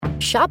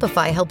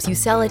Shopify helps you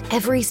sell at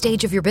every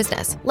stage of your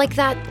business. Like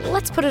that,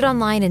 let's put it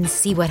online and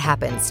see what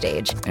happens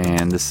stage.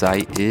 And the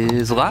site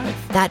is live.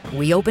 That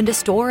we opened a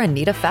store and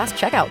need a fast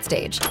checkout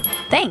stage.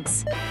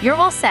 Thanks. You're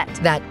all set.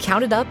 That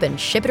count it up and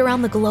ship it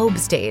around the globe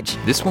stage.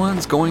 This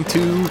one's going to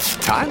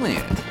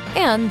Thailand.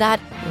 And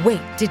that,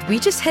 wait, did we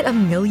just hit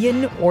 1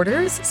 million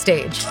orders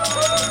stage?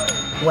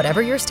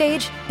 Whatever your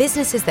stage,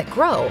 businesses that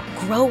grow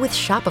with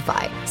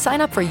Shopify.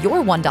 Sign up for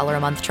your $1 a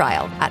month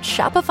trial at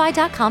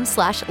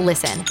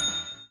shopify.com/listen.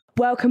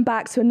 Welcome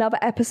back to another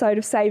episode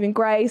of Saving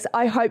Grace.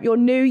 I hope your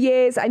New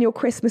Year's and your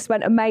Christmas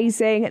went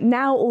amazing.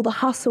 Now all the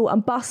hustle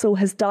and bustle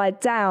has died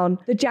down.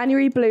 The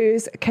January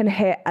blues can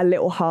hit a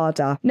little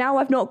harder. Now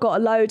I've not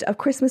got a load of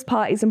Christmas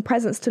parties and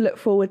presents to look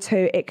forward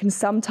to. It can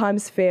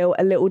sometimes feel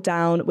a little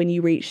down when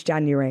you reach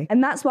January.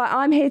 And that's why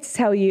I'm here to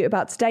tell you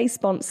about today's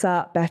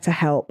sponsor,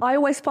 BetterHelp. I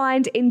always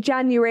find in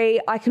January,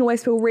 I can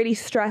always feel really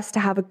stressed to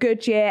have a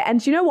good year.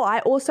 And do you know what? I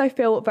also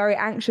feel very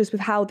anxious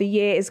with how the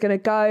year is going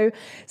to go.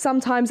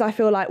 Sometimes I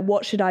feel like,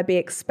 what should I be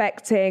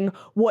expecting?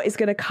 What is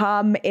going to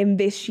come in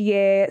this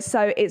year?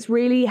 So it's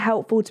really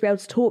helpful to be able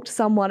to talk to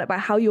someone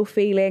about how you're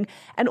feeling,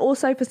 and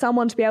also for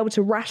someone to be able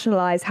to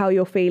rationalize how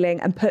you're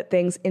feeling and put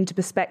things into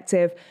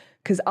perspective,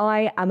 because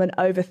I am an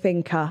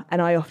overthinker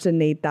and I often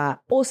need that.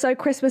 Also,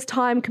 Christmas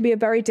time can be a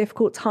very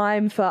difficult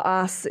time for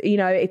us, you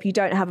know, if you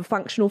don't have a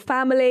functional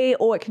family,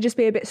 or it can just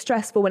be a bit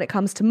stressful when it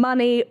comes to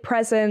money,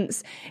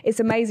 presents. It's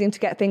amazing to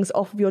get things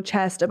off of your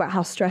chest about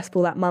how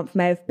stressful that month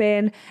may have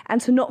been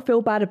and to not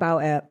feel bad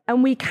about it.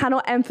 And we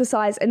cannot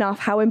emphasize enough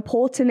how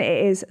important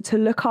it is to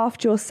look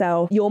after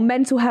yourself, your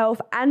mental health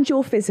and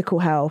your physical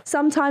health.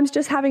 Sometimes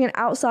just having an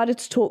outsider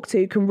to talk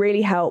to can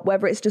really help,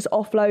 whether it's just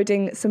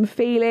offloading some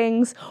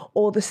feelings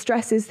or the stresses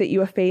that you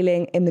are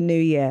feeling in the new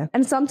year.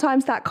 And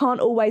sometimes that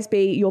can't always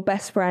be your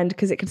best friend,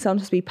 because it can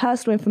sometimes be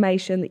personal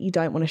information that you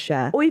don't want to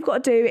share. All you've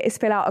got to do is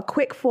fill out a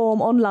quick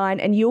form online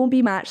and you will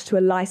be matched to a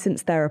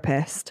licensed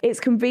therapist. It's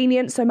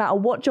convenient, so no matter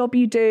what job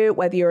you do,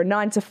 whether you're a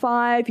 9 to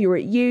 5, you're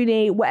at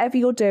uni, whatever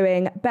you're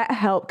doing,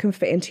 BetterHelp can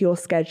fit into your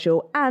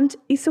schedule and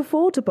it's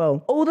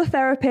affordable. All the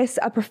therapists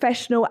are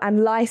professional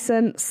and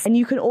licensed, and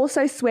you can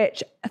also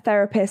switch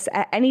therapists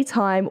at any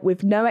time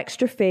with no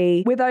extra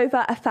fee, with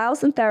over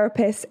 1,000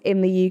 therapists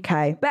in the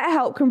UK.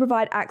 BetterHelp can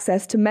provide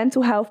access to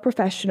mental health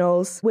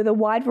professionals with a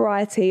wide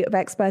variety of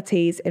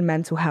expertise in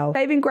mental health.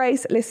 Saving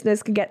Grace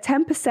listeners can get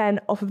 10%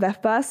 off of their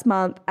first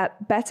month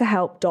at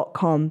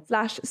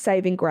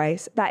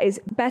betterhelp.com/savinggrace. That is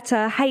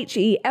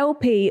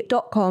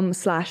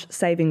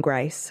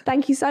betterhelp.com/savinggrace.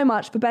 Thank you so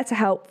much for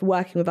BetterHelp for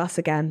working with us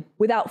again.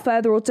 Without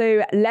further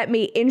ado, let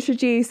me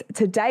introduce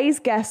today's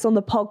guests on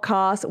the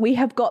podcast. We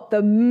have got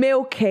the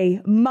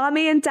milky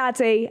mummy and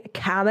daddy,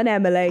 Cam and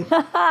Emily.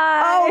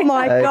 Oh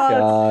my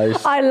God.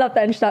 Guys. I love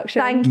that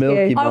introduction. Thank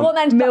Milky you. Mum. I want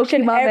that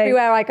introduction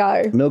everywhere I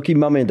go. Milky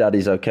mummy and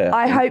daddy's okay.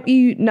 I hope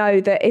you know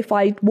that if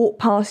I walk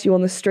past you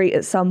on the street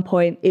at some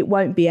point, it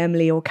won't be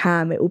Emily or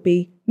Cam, it will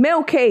be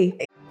Milky.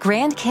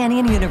 Grand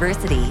Canyon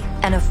University,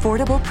 an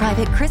affordable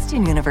private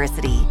Christian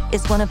university,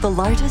 is one of the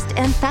largest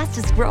and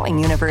fastest growing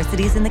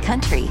universities in the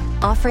country,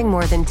 offering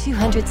more than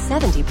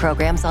 270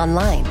 programs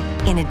online.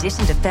 In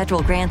addition to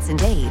federal grants and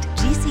aid,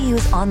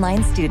 GCU's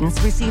online students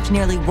received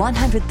nearly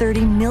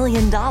 $130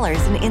 million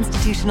in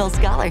institutional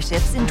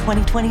scholarships in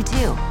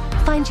 2022.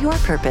 Find your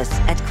purpose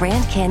at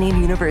Grand Canyon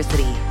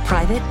University.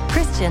 Private,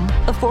 Christian,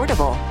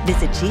 affordable.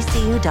 Visit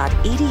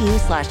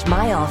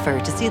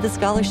gcu.edu/myoffer to see the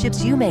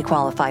scholarships you may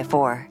qualify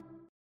for.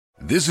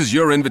 This is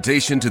your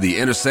invitation to the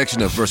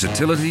intersection of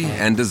versatility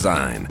and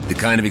design. The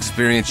kind of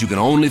experience you can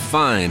only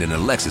find in a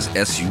Lexus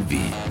SUV.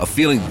 A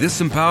feeling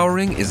this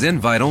empowering is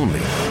invite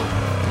only.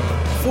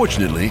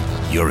 Fortunately,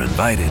 you're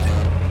invited.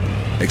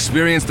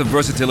 Experience the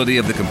versatility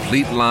of the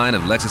complete line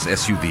of Lexus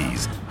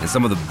SUVs and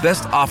some of the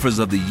best offers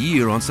of the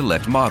year on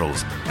select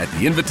models at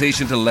the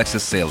Invitation to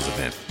Lexus sales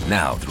event,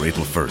 now through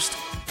April 1st.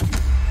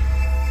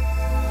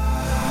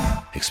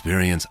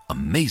 Experience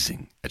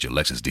amazing at your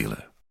Lexus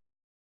dealer.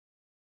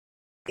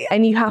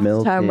 And you have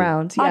Milky. to turn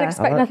around. I'd Yeah.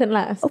 expect nothing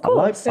less. Of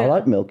course. I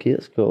like Milky,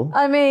 it's cool.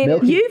 I mean,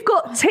 Milky. You've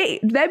got teeth.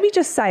 Let me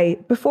just say,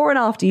 before and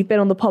after, you've been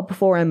on the pod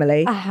before,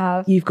 Emily. I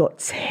have. You've got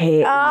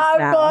teeth. I've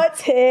got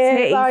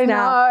tears. I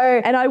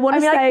know. And I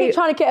want to I say, keep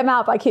trying to get them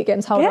out, but I keep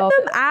getting told get off.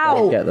 them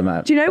out. Get them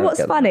out. Do you know Don't what's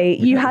get them funny? out.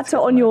 We You don't had need to to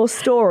get on them your out.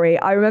 story.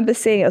 I remember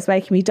seeing it was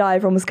making me die.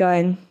 Everyone was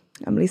going,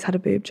 Emily's had a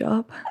boob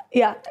job.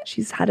 Yeah.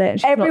 She's had it and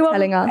she's not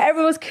telling us.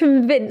 Everyone was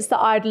convinced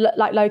that I'd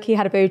like low-key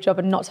had a boob job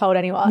and not told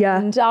anyone. Yeah.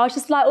 And I was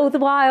just like all the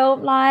while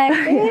like,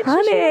 bitch,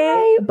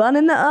 honey, bun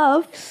in the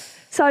oven.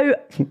 So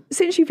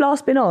since you've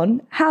last been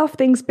on, how have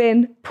things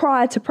been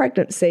prior to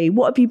pregnancy?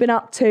 What have you been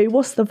up to?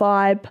 What's the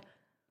vibe?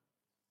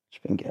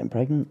 She's been getting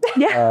pregnant.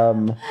 Yeah.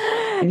 Um,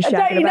 Been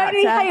shagging you about don't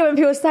really town. hate it when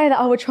people say that,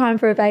 oh, we're trying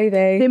for a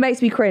baby. It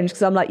makes me cringe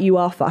because I'm like, you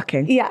are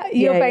fucking. Yeah,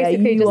 you're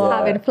basically you just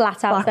are having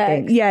flat out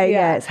fucking. sex.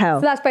 Yeah, it's hell.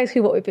 So that's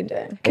basically what we've been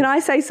doing. Can I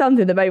say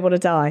something that made me want to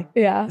die?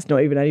 Yeah. It's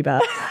not even any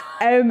bad.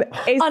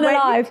 It's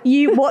Unalive.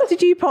 when what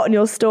did you put on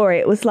your story?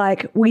 It was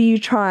like, were you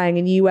trying?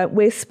 And you went,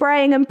 we're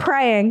spraying and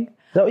praying.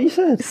 that what you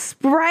said?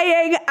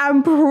 Spraying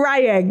and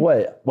praying.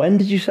 Wait, when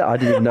did you say? I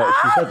didn't even know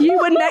she said You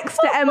were next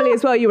to Emily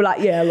as well. You were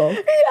like, yeah, lol.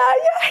 Yeah,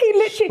 he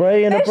literally.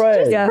 Spraying and this praying.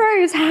 just Yeah.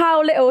 proves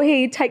how little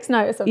he takes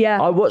notice of.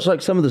 Yeah. I watched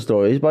like some of the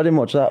stories, but I didn't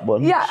watch that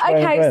one. Yeah, Spraying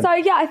and okay, praying. so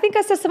yeah, I think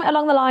I said something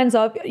along the lines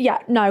of,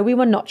 no, we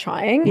were not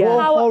trying. Yeah. What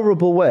a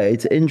horrible way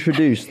to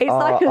introduce It's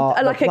like the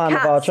a plan of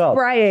cat our child.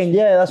 spraying.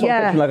 Yeah, that's what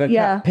I'm picturing, like a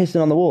cat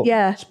pissing on the wall.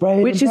 Yeah.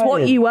 Spraying Which and is what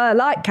praying. you were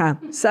like,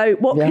 Cam. So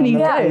what can you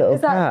Yeah, do? little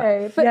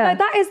Exactly. cat. But Yeah. no,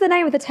 that is the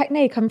name of the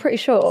technique, I'm pretty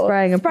sure.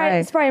 Spraying and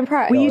praying. Spray and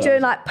pray. Were you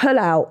doing like pull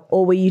out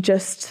or were you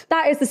just...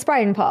 That is the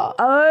spraying part.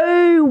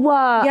 Oh,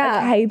 wow.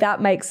 Yeah. Okay,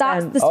 that makes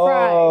That's sense. the spray.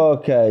 Oh,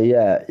 okay,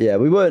 yeah.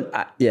 We weren't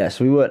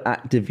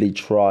actively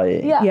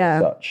trying. Yeah.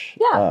 Yeah. Such.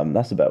 Yeah.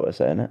 That's the better way of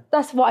saying it.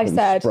 That's what I Than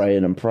said.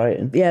 Spraying and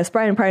praying. Yeah,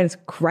 spraying and praying is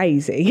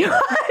crazy.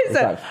 It's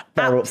like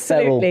feral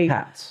absolutely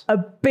cats.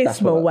 abysmal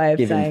That's what way of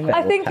giving saying it.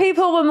 I think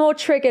people were more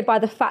triggered by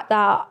the fact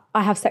that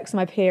I have sex on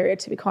my period,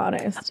 to be quite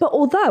honest. But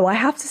although I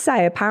have to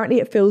say, apparently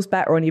it feels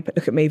better on your...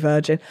 Look at me,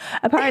 virgin.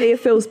 Apparently it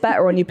feels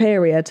better on your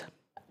period.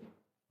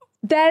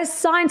 There's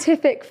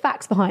scientific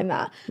facts behind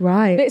that.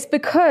 Right. It's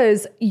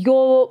because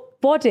your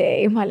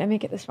body... Right, let me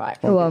get this right.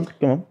 Go on.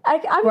 Come on.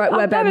 I'm Right,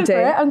 going WebMD.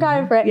 for it. I'm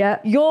going for it. Yeah.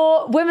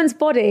 Your women's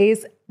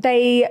bodies,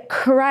 they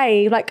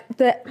crave like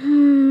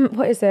the...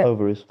 what is it?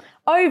 Ovaries.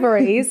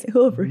 Ovaries.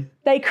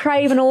 They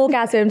crave an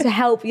orgasm to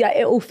help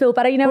it all feel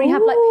better. You know, when you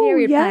have like Ooh,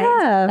 period yeah.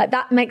 pains, like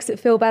that makes it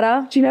feel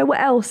better. Do you know what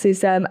else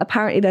is?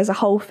 Apparently there's a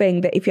whole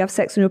thing that if you have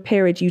sex on your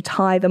period, you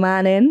tie the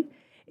man in.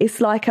 It's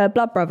like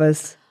blood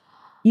brothers.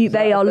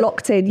 They are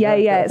locked in. Yeah,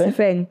 it's a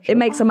thing. It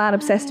makes a man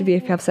obsessed with you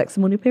if you have sex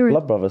on your period.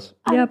 Blood brothers.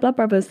 Yeah, blood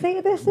brothers. See,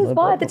 this is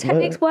why the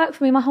techniques work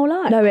for me my whole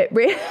life. No, it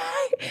really...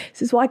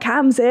 This is why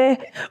Cam's here.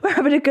 We're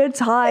having a good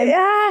time.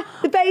 Yeah,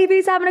 the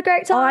baby's having a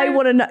great time. I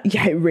want to know...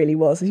 Yeah, it really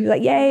was. He was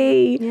like,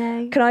 yay.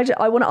 Yay. Can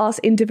I want to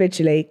ask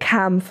individually,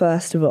 Cam,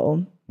 first of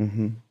all,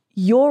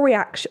 your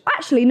reaction...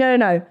 Actually,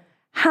 no.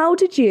 How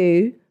did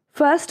you...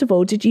 First of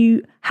all, did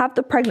you have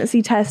the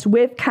pregnancy test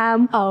with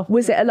Cam? Oh.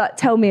 Was it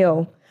tell me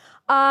all.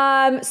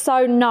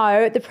 So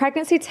no, the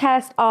pregnancy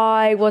test,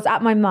 I was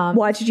at my mum.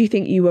 Why did you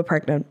think you were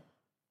pregnant?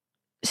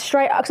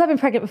 Straight, because I've been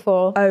pregnant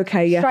before.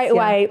 Okay, yes, Straight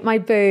away, my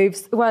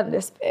boobs weren't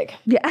this big.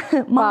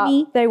 Yeah,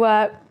 mommy. But they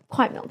were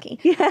quite milky.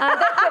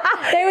 Yeah.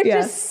 They were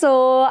just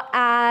sore,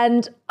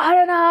 and I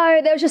don't know,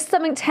 there was just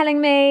something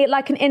telling me,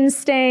 like an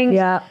instinct.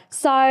 Yeah.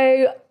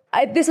 So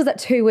this was at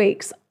 2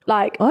 weeks.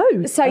 So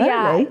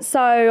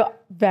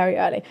very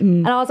early.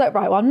 And I was like,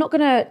 right, well, I'm not going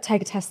to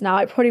take a test now.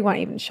 It probably won't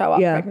even show up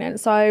pregnant.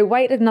 So I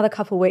waited another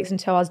couple of weeks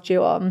until I was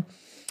due on.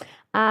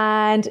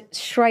 And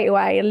straight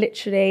away,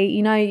 literally,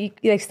 you know,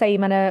 they say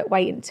you're meant to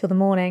wait until the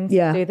morning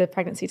to do the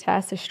pregnancy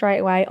test. So straight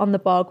away on the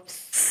bog.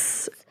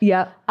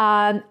 Yeah.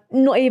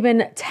 Not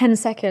even 10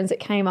 seconds, it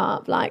came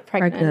up like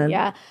pregnant.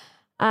 Yeah.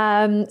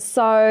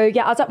 So I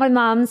was at my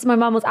mum's. My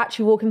mum was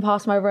actually walking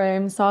past my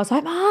room. So I was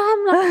like,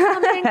 Mum, like,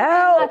 coming.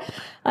 Help.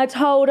 I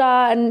told her,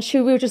 and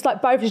we were just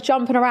like both just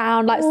jumping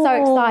around, like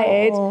so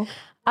excited.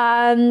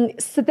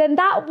 So then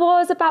that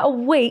was about a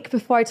week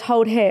before I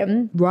told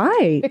him.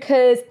 Right.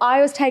 Because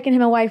I was taking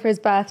him away for his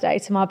birthday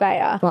to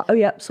Marbella. Right. Oh,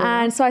 yeah. Sorry.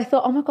 And so I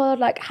thought, oh my God,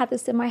 like had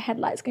this in my head,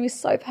 like it's going to be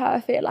so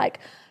perfect, like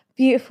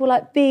beautiful,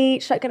 like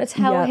beach, like going to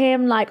tell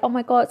him, like, oh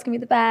my God, it's going to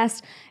be the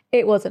best.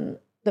 It wasn't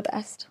the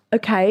best.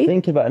 Okay.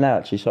 Thinking about it now,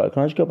 actually, sorry,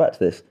 can I just go back to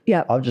this?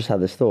 Yeah. I've just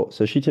had this thought.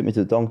 So she took me to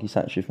the donkey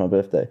sanctuary for my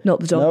birthday.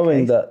 Not the donkey.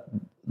 Knowing that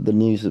the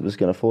news that was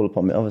going to fall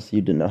upon me, obviously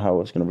you didn't know how I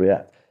was going to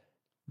react.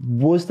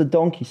 Was the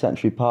donkey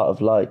sanctuary part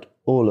of like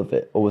all of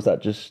it? Or was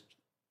that just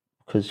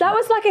because... That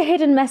was like a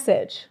hidden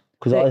message.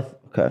 Because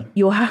okay.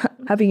 You're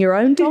having your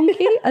own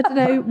donkey? I don't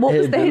know. What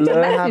was the hidden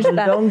message having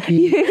there?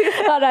 donkey.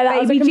 Oh, no, that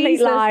was a Baby complete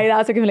Jesus. lie. That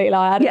was a complete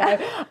lie. I don't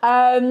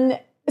know.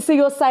 So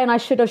you're saying I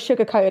should have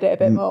sugarcoated it a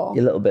bit more?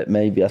 A little bit,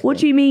 maybe. What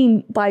do you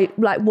mean by,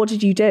 like, what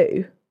did you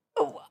do?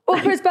 Well,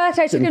 for his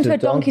birthday, I took him to a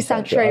donkey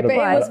sanctuary, but it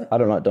was... I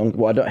don't like donkeys.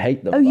 Well, I don't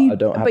hate them, you, but I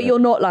don't have but you're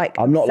not like...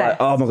 I'm not like,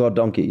 obsessed. oh my God,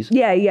 donkeys.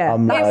 Yeah,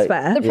 I'm that's like-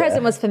 fair. The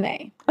present was for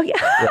me. Oh, yeah.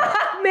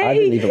 Me? I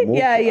didn't even walk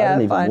it. I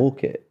didn't fine. even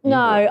walk it.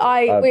 No,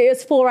 it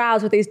was 4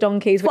 hours with these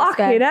donkeys. which Fucking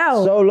spent-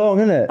 hell. So long,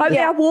 isn't it? Oh,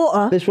 yeah,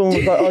 water. This one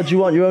was like, oh, do you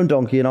want your own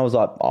donkey? And I was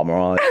like, I'm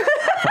all right.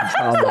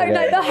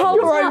 No, the whole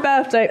Your own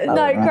time- birthday. No,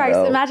 Oh, Grace,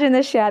 no. imagine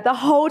this, yeah. The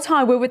whole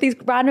time we're with these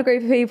random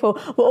group of people,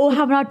 we're all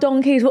having our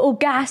donkeys, we're all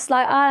gassed,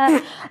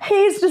 like,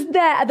 he's just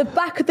there at the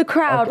back of the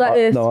crowd like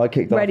this. No, I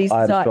kicked Ready off. to I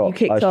had a start, stroke. you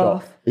kicked I stroke.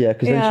 off. Yeah,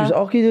 because then she Yeah. was like,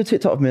 oh, can you do a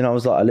TikTok of me? And I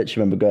was like, I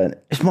literally remember going,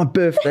 it's my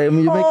birthday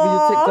and you're making me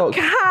do TikTok.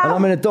 Cal. And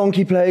I'm in a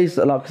donkey place.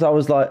 And because I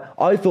was like,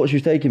 I thought she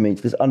was taking me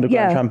to this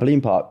underground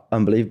trampoline park.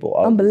 Unbelievable.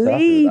 I was so happy with that.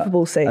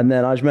 Unbelievable scene. And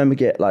then I just remember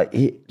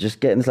just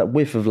getting this like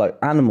whiff of like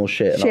animal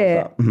shit. And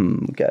I was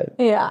like, okay.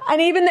 Yeah,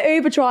 and even the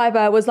Uber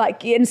driver was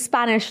like in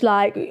Spanish,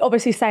 like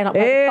obviously saying like,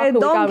 where the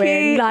fuck are we donkey.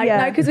 going? Like,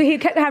 Yeah. no, because he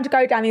kept having to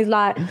go down these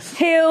like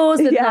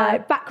hills and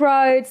like back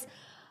roads.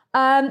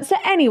 So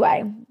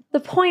anyway, the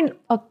point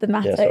of the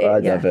matter Yeah, so I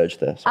is, diverged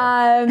there.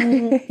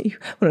 Sorry. You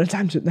went on a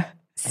tangent there.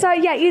 so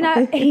yeah, you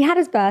know, he had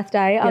his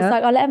birthday. I was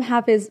like, I'll let him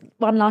have his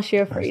one last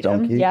year of freedom.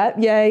 donkey.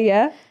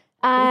 Yeah.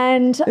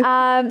 And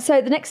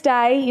so the next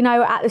day, you know,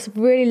 we're at this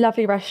really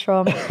lovely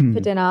restaurant for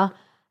dinner.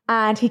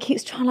 And he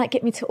keeps trying to like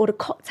get me to order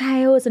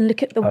cocktails and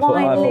look at the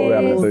wine I thought we were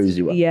having a list.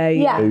 boozy one.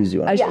 Yeah. Boozy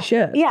one. As you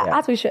should. Yeah,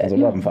 as we should.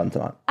 We're having fun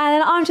tonight.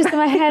 And then I'm just in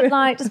my head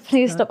like, just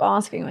please stop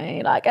asking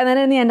me. Like, and then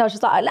in the end, I was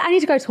just like, I need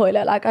to go to the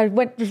toilet. Like,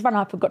 just ran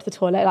up and got to the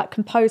toilet, like,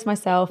 composed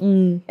myself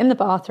in the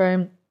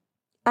bathroom,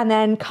 and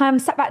then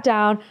sat back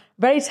down,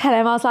 ready to tell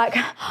him. I was like,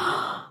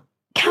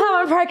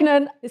 I'm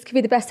pregnant. This could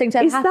be the best thing to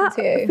ever happen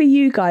to you. Is that for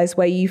you guys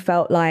where you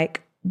felt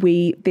like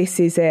this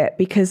is it?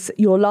 Because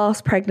your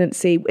last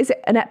pregnancy, is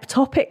it an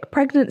ectopic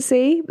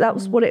pregnancy? That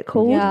was what it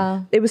called.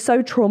 Yeah. It was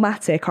so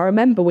traumatic. I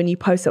remember when you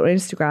posted on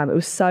Instagram, it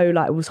was so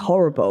like, it was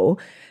horrible.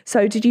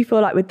 So did you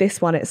feel like with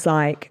this one, it's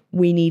like,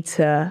 we need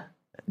to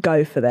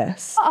go for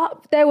this?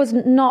 There was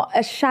not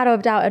a shadow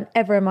of doubt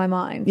ever in my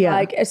mind. Yeah.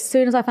 Like, as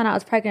soon as I found out I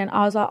was pregnant,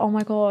 I was like, oh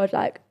my God,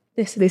 like,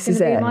 this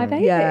is it. my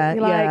baby. Yeah,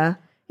 like,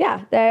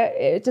 yeah.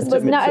 It just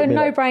was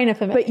no-brainer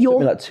for me. But It took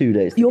me like 2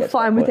 days. you're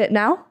fine with it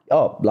now?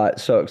 Oh, like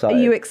so excited.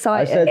 Are you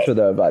excited? I said to her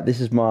though, like, this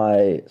is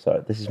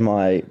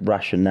my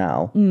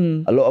rationale.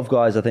 A lot of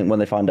guys, I think, when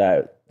they find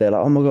out, they're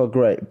like, oh my God,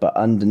 great. But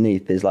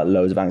underneath, there's like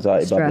loads of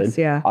anxiety Stress, bubbling.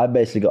 yeah. I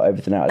basically got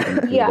everything out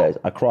in 3 days.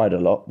 I cried a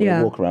lot. We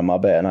were walking around my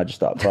bed and I just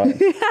started crying.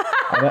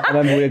 I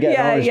remember we were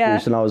getting orange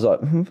juice and I was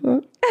like,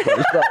 I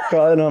just started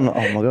crying. I'm like,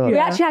 oh my God. We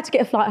actually had to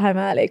get a flight home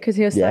early because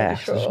he was so I was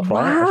distraught.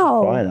 crying. I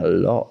was crying a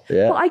lot.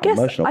 Yeah. But I guess,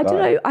 Emotional I don't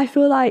guy. know, I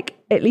feel like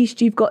at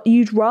least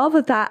you'd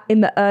rather that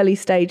in the early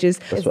stages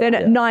than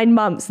at 9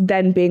 months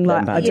then being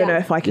like, I don't know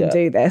if I can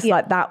do this.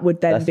 Like that would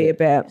then That's be it. a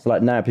bit. So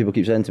like now people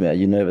keep saying to me, are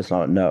you nervous? And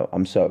I'm like, no,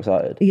 I'm so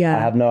excited. Yeah. I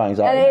have no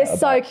anxiety. And it's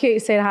so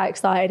cute seeing how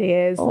excited he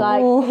is.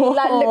 Like, he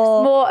like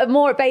looks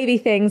more at baby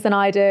things than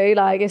I do.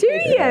 Like, it's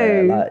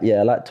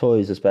I like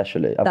toys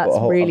especially. I've got a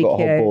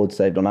whole board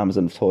saved on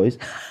Amazon of toys,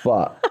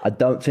 but I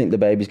don't think the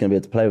baby's going to be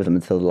able to play with them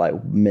until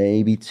like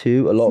maybe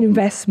 2. A lot of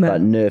investment.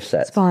 like Nerf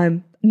sets. It's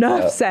fine.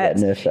 Nerf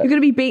sets. Nerf sets. You're going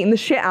to be beating the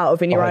shit out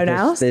of in your own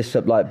house.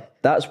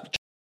 That's.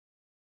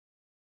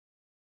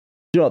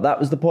 You know, that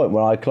was the point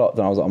when I clocked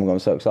and I was like, oh my God, I'm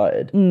so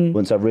excited.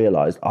 Once I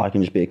realised I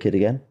can just be a kid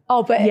again.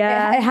 Oh, but it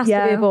has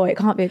to be a boy. It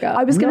can't be a girl.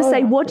 I was going to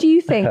say, what do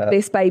you think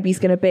this baby's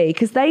going to be?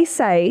 Because they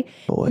say,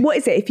 what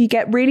is it? If you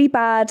get really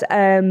bad,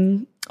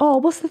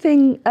 what's the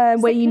thing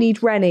where you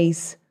need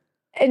Rennies?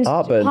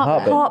 Heartburn.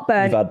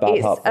 Heartburn. You've had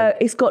bad heartburn.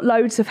 It's got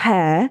loads of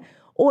hair.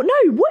 Or no,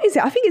 what is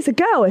it? I think it's a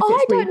girl. If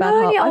it's really bad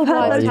heartburn. I've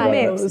heard loads of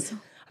myths.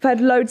 I've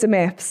heard loads of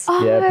myths.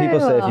 Yeah, people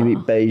say if you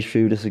eat beige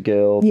food, it's a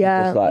girl.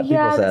 Yeah.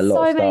 People say a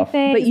lot of stuff.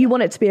 Things. But you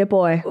want it to be a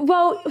boy.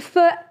 Well,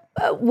 for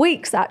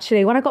weeks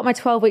actually, when I got my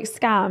 12-week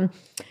scan,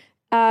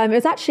 it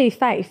was actually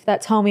Faith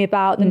that told me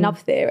about the nub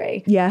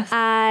theory. Yes.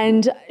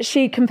 And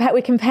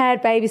we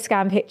compared baby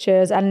scan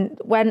pictures, and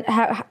when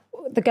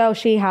the girl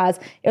she has,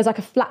 it was like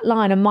a flat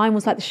line, and mine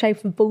was like the shape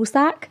of a ball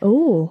sack.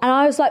 Oh. And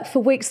I was like, for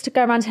weeks to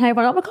go around telling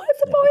everyone, oh my God,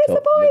 it's a boy, it's a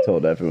boy. We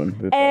told everyone.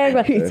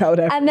 You told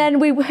everyone. And then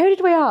who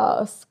did we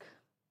ask?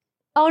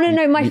 Oh,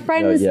 no, my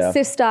friend's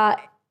sister, I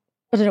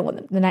don't know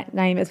what the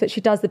name is, but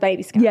she does the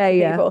baby scans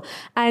for people.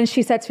 And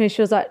she said to me,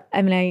 she was like,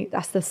 Emily,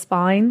 that's the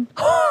spine.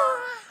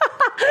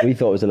 We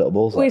thought it was a little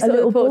ball sack. We thought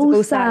it was a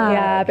ball sack, sack.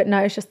 yeah, but no,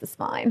 it's just the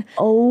spine.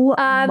 Oh,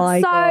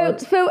 my God.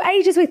 So for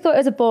ages we thought it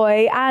was a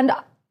boy, and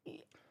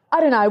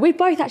I don't know, we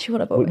both actually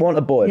want a boy. We want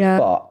a boy,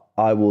 but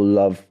I will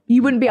love...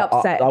 You wouldn't be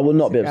upset. I will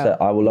not be upset.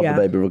 I will love the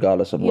baby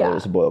regardless of whether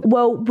it's a boy or...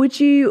 Well, would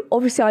you...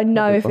 Obviously, I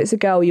know if it's a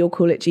girl, you'll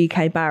call it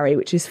GK Barry,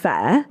 which is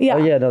fair. Yeah. Oh,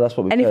 yeah, no, that's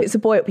what we And if it's a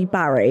boy, it'll be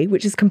Barry,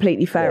 which is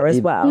completely fair as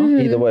well.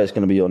 Either way, it's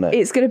going to be your name.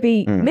 It's going to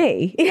be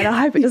me, and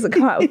I hope it doesn't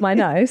come out with my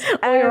nose.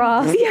 Or your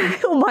ass. Yeah,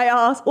 or my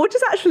ass. Or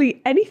just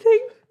actually anything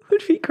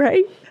would be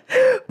great.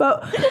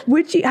 But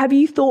have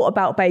you thought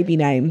about baby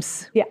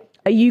names? Yeah.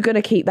 Are you going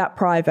to keep that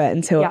private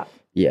until...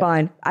 Yeah.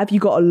 Fine. Have you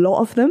got a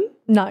lot of them?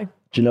 No.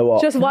 Do you know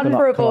what? Just one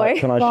for a boy.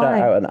 Can I shout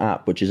out an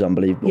app which is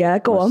unbelievable? Yeah,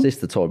 go on. My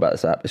sister told me about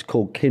this app. It's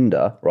called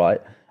Kinder,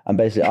 right? And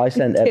basically, I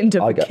send...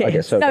 Tinder I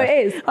get so... No, it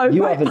is. Oh,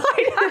 You right.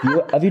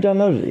 haven't... have you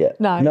downloaded it yet?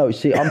 No. No,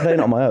 see, I'm playing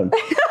it on my own.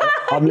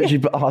 I'm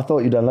literally... I thought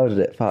you downloaded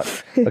it. Fuck.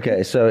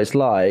 Okay, so it's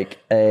like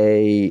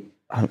a...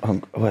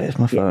 wait, it's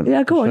my phone.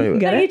 Yeah, go on. I'll show You can it.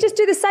 get No, it. you just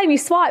do the same. You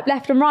swipe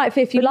left and right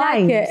if you For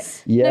like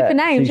names? it. No, for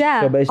names,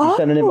 So basically, you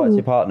send an invite to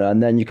your partner,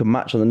 and then you can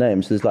match on the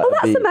names. So there's like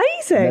that's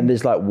amazing. And then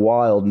there's like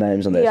wild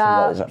names on this.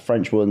 Yeah. So there's like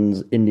French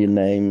ones, Indian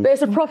names. But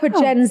it's a proper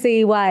Gen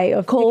Z way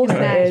of course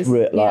picking it names. is.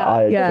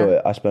 I enjoy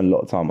it. I spend a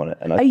lot of time on it,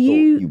 and I thought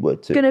you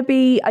would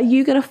too. Are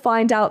you gonna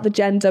find out the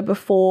gender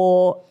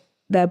before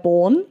they're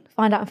born?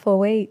 Find out in 4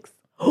 weeks.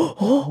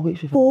 4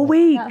 weeks. 4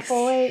 weeks,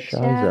 Shiza.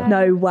 yeah.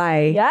 No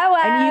way. Yeah,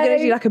 way. And you're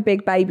gonna do like a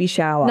big baby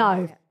shower?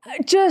 No.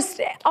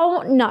 Just,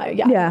 got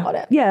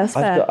it. Yeah, that's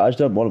fair. I just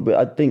don't want to.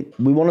 I think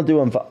we want to do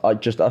one for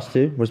just us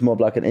two. Was more of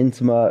like an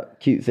intimate,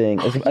 cute thing.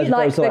 As Like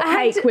opposed to the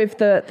like, cake with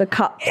the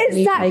cups. and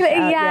you Exactly, take it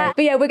out, yeah.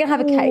 But yeah, we're going to have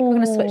a cake. We're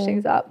going to switch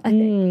things up, I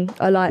think.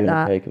 I like doing a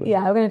that. cake of it.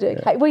 Yeah, we're going to do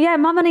a cake. Well, yeah,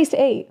 Mama needs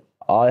to eat.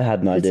 I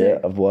had an idea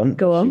of one.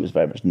 Go on. She was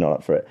very much not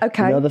up for it.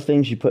 Okay. You know the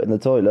things you put in the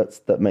toilets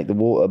that make the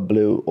water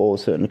blue or a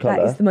certain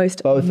colour? is the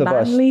most both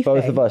manly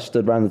of us thing.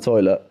 stood around the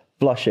toilet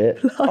flush it.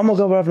 Oh my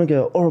God, we're having a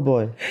girl or a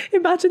boy.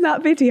 Imagine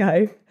that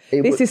video.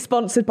 This is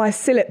sponsored by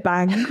Sillet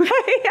Bang.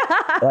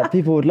 Like,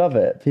 people would love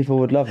it. People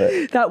would love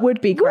it. That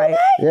would be great.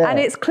 Yeah. And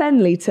it's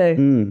cleanly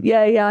too.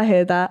 Yeah, I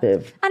hear that. Yeah,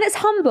 And it's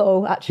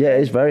humble, actually.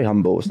 it's very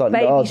humble. It's like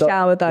Baby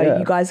shower though. Yeah.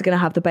 You guys are going to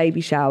have the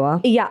baby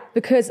shower. Yeah,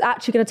 because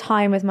actually going to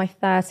tie in with my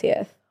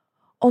 30th.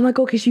 Oh my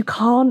God, because you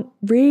can't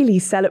really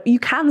celebrate. You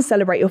can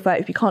celebrate your 30th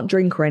if you can't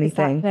drink or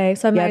anything. Exactly.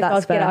 So I may as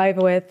well get it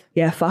over with.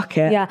 Yeah, fuck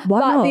it. Yeah. Why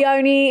but not? the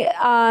only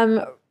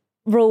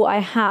rule I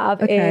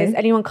have is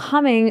anyone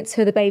coming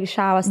to the baby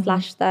shower /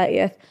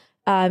 30th,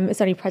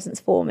 it's only presents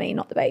for me,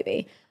 not the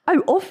baby.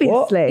 Oh, obviously.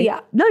 What? Yeah.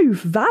 No,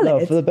 valid.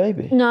 No, for the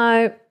baby.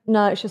 No,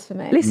 it's just for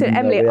me. Listen,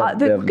 Emily, we have-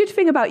 the we have- good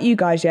thing about you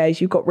guys,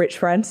 is you've got rich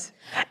friends.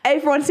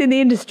 Everyone's in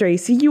the industry,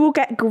 so you will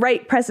get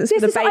great presents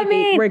for This the is what baby I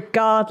mean.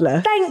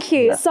 regardless. Thank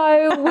you.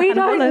 So we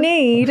don't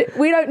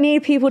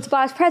need people to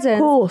buy us presents.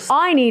 Of course.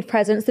 I need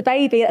presents. The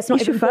baby that's not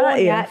It's even your born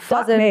 30th. yet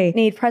Fuck doesn't me.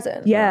 need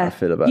presents. Yeah. I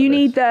feel about you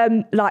this.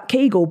 need like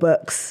Kegel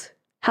books.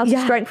 How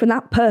to strengthen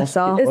that purse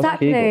off.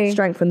 Exactly.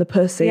 Strengthen the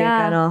pussy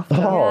Yeah. again after.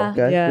 Oh,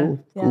 okay. Yeah.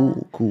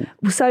 Cool.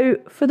 So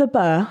for the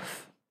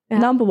birth,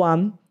 number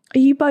one, are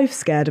you both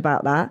scared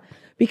about that?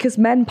 Because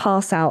men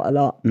pass out a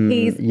lot.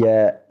 He's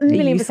Yeah. Are you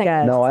million %.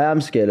 scared? No, I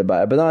am scared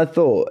about it. But then I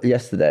thought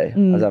yesterday, I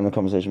was having a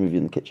conversation with you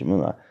in the kitchen,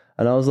 wasn't I?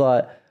 And I was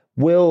like,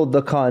 will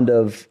the kind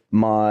of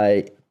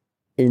my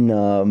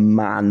inner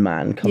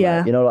man come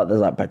out? You know, like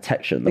there's like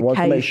protection. I want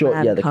to make sure,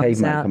 the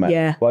caveman come out.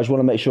 Yeah. But I just want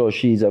to make sure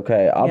she's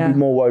okay. I'll be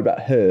more worried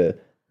about her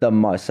than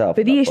myself.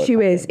 But the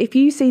issue is, if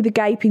you see the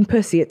gaping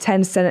pussy at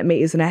 10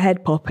 centimetres and a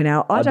head popping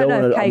out, I don't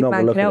know if I'm not caveman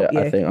gonna can help look at you.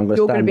 it, I think I'm going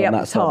You're to going to stand be on up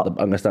that the side. top. I'm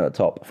going to stand at the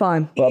top.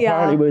 Fine. But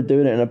apparently we're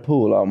doing it in a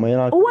pool, aren't we?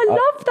 And I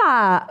love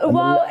that.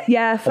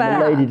 Yeah, And fair.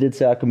 the lady did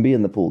say I can be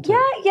in the pool too. Yeah.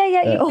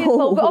 You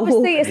can, but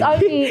obviously it's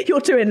only. You're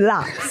doing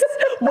laps,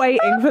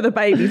 waiting for the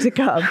baby to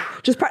come.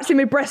 Just practicing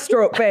my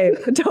breaststroke, babe.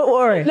 Don't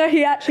worry. No,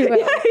 he actually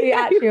will. He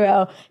actually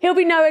will. He'll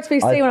be nowhere to be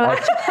seen when I'm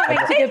actually coming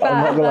to give I'm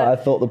not birth. gonna lie, I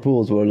thought the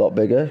pools were a lot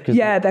bigger. 'Cause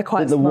Yeah, they're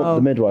quite small.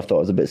 The midwife thought it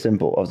was a bit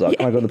simple. I was like,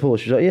 can I go to the pool?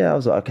 She was like, yeah. I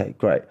was like, okay,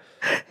 great.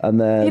 And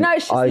then You know,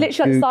 it's just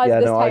literally the size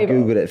of this I table.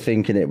 Googled it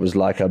thinking it was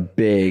like a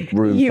big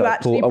room. You type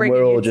actually pool, bring and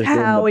we're all your just in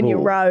the towel and your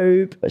pool.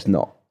 robe. But it's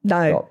not.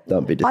 No. It's not.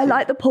 Don't be I deceived.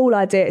 like the pool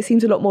idea. It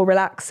seems a lot more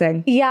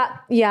relaxing.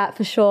 Yeah,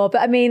 for sure.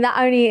 But I mean, that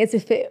only is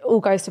if it all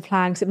goes to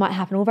plan, because it might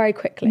happen all very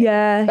quickly.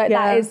 Yeah, But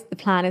yeah. that is the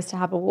plan, is to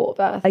have a water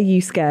birth. Are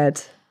you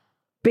scared?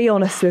 Be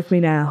honest with me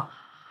now.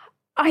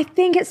 I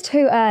think it's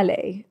too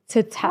early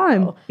to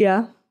tell.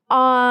 Yeah.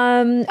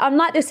 I'm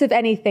like this with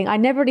anything. I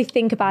never really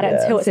think about it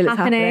until it's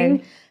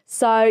happening.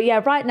 So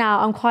yeah, right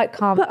now I'm quite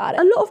calm But about it.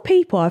 a lot of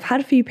people, I've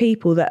had a few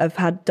people that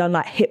have done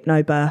like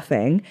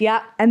hypnobirthing.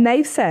 Yeah. And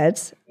they've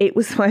said it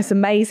was the most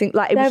amazing,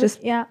 like it was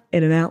just in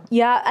and out.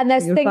 Yeah, and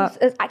there's Give a things, fuck.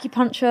 there's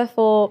acupuncture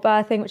for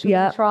birthing, which we're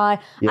going to try.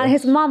 Yes. And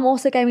his mum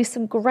also gave me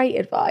some great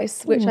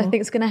advice, which I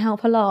think is going to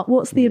help a lot.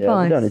 What's the We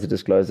advice? don't need to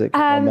disclose it. 'cause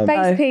my mum-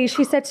 Basically,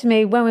 she said to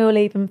me when we were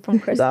leaving from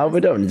Christmas. No, we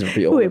don't need to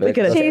repeat all We're of it.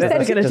 going to She do said it.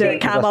 We're going to do it,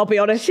 Cam, I'll be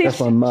honest. She,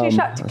 That's my mum. she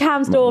shut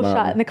Cam's That's my door mum.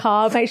 shut in the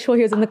car, made sure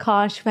he was in the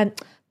car, and she went,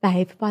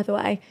 babe, by the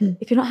way,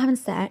 if you're not having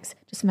sex,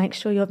 just make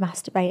sure you're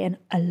masturbating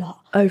a lot.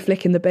 Oh,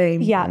 flicking the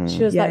beam. Yeah,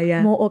 she was like,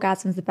 more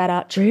orgasms the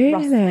better. Trust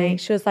Really? me.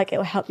 She was like, it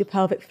will help your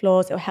pelvic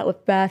floors, it will help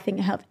with birthing, it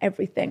will help with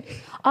everything.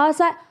 I was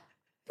like,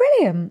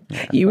 brilliant.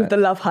 You with the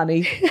love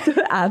honey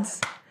ads.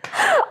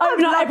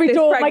 Open up love every this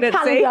door of my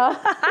pregnancy. calendar.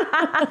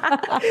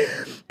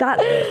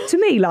 That, to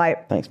me,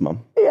 like, Thanks,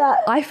 Mum.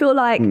 I feel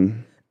like,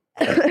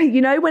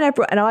 you know, when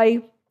everyone, and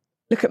I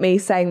look at me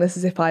saying this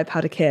as if I've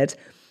had a kid,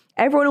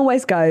 everyone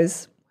always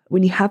goes,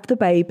 when you have the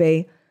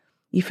baby,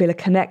 you feel a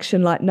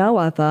connection like no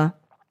other.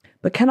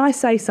 But can I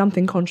say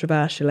something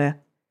controversial here?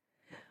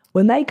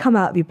 When they come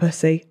out of your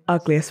pussy,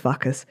 ugly as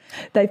fuckers.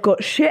 They've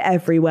got shit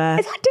everywhere.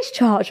 Is that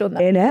discharge on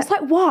them? In it. It's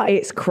like, why?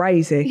 It's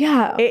crazy.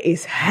 Yeah. It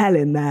is hell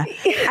in there.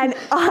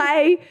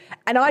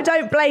 And I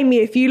don't blame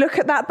you if you look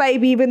at that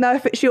baby, even though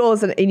if it's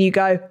yours, and you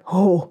go,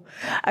 oh,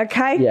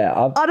 okay. Yeah,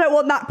 I don't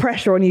want that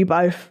pressure on you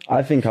both.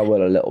 I think I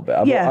will a little bit.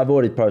 I've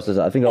already processed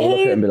it. I think I'll look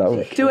at it and be like,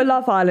 oh, Do a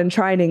Love Island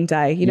training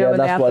day, you know, when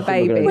they that's have what the I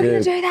think baby. we're We're gonna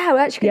going to do that. We're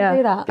actually going to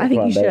do that. I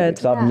think you should.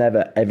 Because I've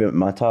never, ever,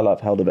 my entire life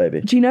held a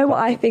baby. Do you know what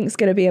I think is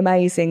going to be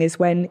amazing is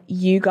when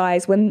you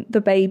guys, when the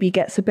baby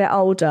gets a bit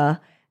older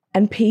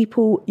and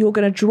people, you're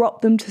going to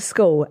drop them to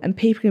school and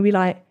people are going to be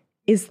like,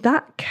 is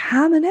that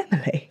Cam and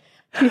Emily?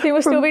 Do you think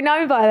we'll still be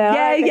known by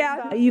that?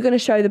 Yeah. Are you going to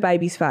show the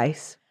baby's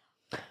face?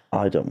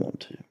 I don't want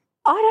to.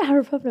 I don't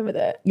have a problem with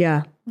it.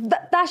 Yeah.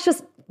 That's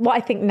just what I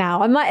think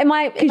now. It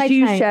might Because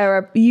you change.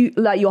 share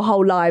like your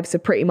whole lives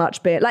have pretty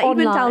much been like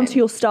even down Online. to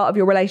your start of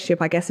your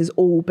relationship, I guess, has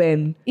all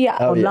been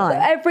online. So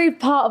every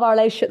part of our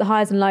relationship, the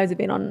highs and lows have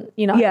been on,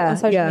 on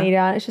social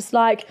media. And it's just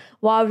like,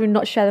 why would we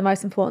not share the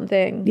most important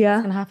thing that's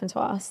going to happen to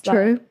us?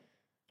 True.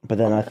 But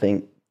then I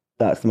think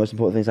that's the most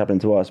important thing that's happening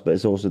to us, but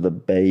it's also the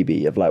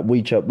baby of like,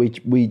 we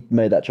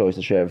made that choice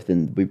to share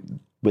everything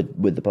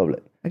with the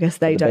public. I guess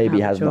they the don't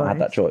baby have has a not had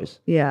that choice.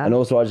 Yeah. And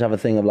also I just have a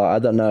thing of like, I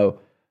don't know,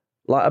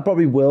 like I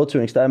probably will to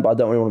an extent, but I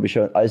don't really want to be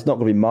shown. It's not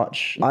going to be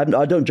much. I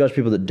don't judge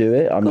people that do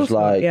it. I'm just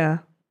like,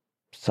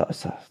 So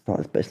it's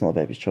not a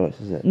baby's choice,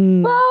 is it?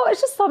 Well,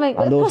 it's just something.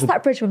 We'll cross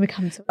that bridge when we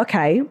come to it.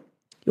 Okay,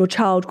 your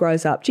child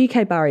grows up.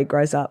 GK Barry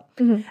grows up.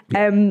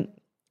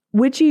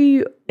 Would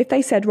you, if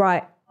they said,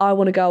 right, I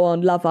want to go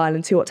on Love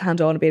Island, see what's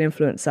handle, I want to be an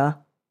influencer,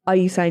 are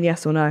you saying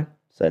yes or no?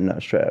 Say no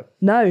straight up.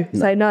 No,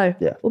 say no.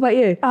 Yeah. What about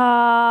you?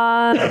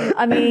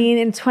 I mean,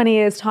 in 20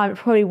 years' time, it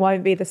probably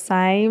won't be the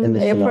same.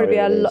 It'll probably be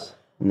a lot.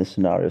 In this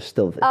scenario,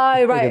 still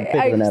Oh, right.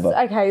 bigger than ever.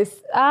 Okay.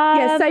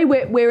 Yeah, say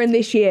we're in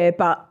this year,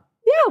 but...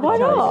 Yeah, why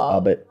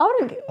not?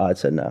 I'd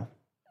say no.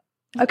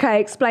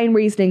 Okay, explain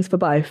reasonings for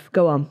both.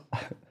 Go on.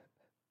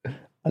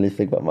 I need to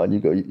think about mine. You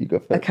go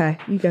first. Okay,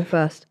 you go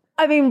first.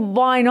 I mean,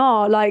 why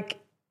not? Like,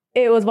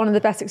 it was one of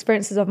the best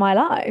experiences of my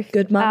life.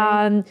 Good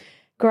money.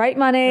 Great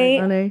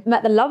money.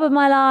 Met the love of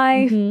my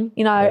life. You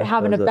know,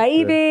 having a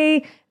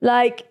baby.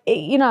 Like,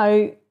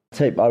 I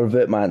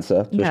revert my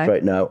answer to a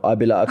straight no. I'd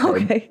be like,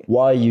 okay,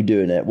 why are you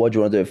doing it? What do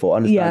you want to do it for?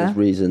 Understand his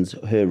reasons,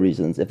 her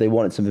reasons. If they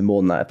wanted something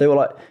more than that. If they were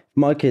like,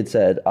 our kid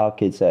said,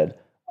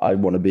 I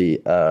want to be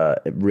a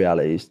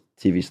reality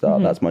TV star.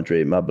 That's my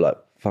dream. I'd be like,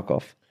 fuck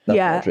off.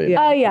 That's my dream.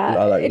 Oh,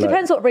 yeah. It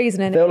depends what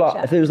reasoning.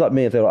 If it was like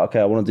me, if they were like, okay,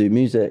 I want to do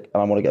music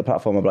and I want to get a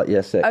platform, I'd be like,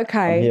 yes, sick.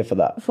 Okay. I'm here for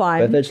that. Fine.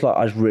 But if they're just like,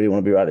 I just really want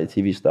to be a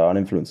reality TV star,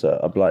 an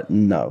influencer, I'd be like,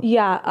 no.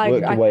 Yeah, I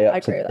agree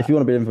with that. If you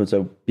want to be an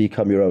influencer,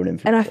 become your own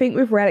influencer. And I think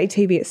with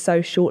reality TV, it's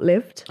so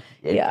short-lived.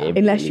 Yeah.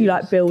 Unless you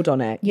build on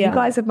it. Yeah. You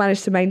guys have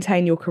managed to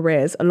maintain your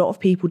careers. A lot of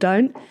people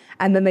don't.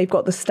 And then they've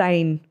got the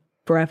stain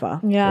forever.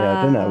 Yeah,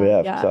 I don't know.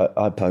 Yeah. So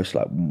I post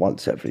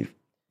once every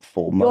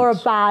 4 months. You're a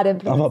bad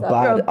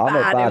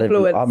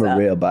influencer. I'm a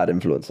real bad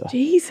influencer.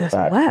 Jesus,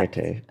 bad wept.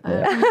 kitty.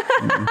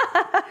 Yeah.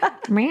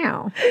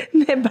 Meow.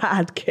 They're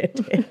bad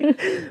kitty.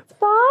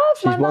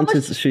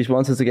 She's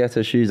wanted to get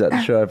her shoes out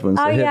to show everyone.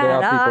 So here they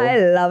are, people. I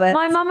love it.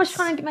 My mum was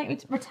trying to make me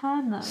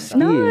return them.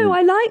 No,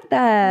 I like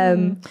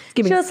them.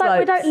 She was like,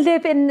 we don't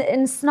live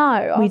in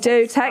snow. We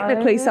do,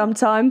 technically,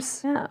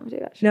 sometimes. Yeah, we do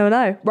actually.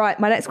 No. Right,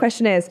 my next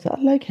question is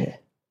that like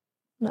it?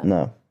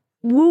 No.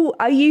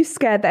 Are you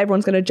scared that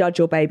everyone's going to judge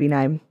your baby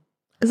name?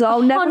 Because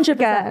I'll never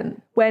forget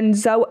when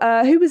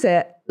who was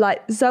it?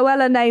 Like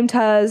Zoella named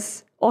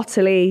hers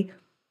Ottilie.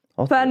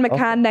 Fern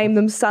McCann named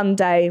them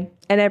Sunday,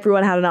 and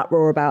everyone had an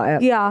uproar about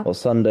it. Yeah. Or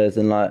Sundays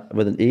in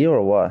with an E or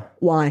a Y?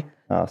 Why?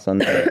 Oh,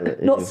 Sunday.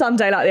 Not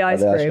Sunday like the ice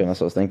cream. That's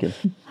what I was thinking.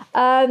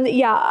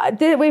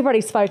 We've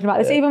already spoken about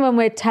this. Yeah. Even when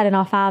we're telling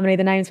our family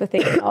the names we're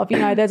thinking of,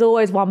 there's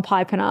always one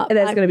piping up. And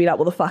there's going to be like,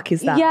 what the fuck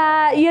is that?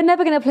 Yeah, you're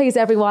never going to please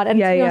everyone. And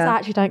to be honest, I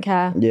actually don't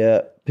care.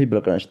 Yeah, people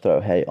are going to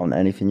throw hate on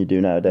anything you do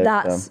nowadays.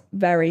 That's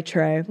very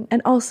true.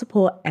 And I'll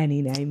support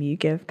any name you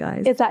give,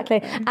 guys.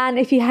 Exactly. And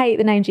if you hate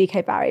the name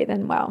GK Barry,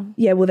 then well.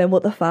 Yeah, well then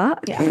what the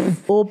fuck? Yeah.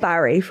 Or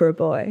Barry for a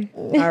boy.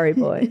 Barry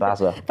boy.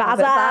 Bazza.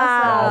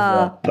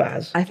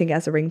 Baz. I think it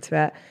has a ring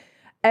to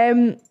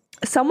it.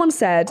 Someone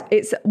said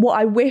it's what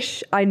I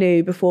wish I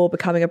knew before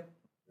becoming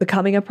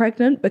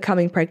pregnant.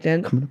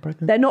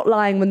 They're not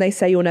lying when they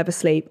say you'll never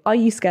sleep. Are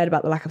you scared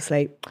about the lack of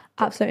sleep?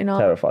 Absolutely not.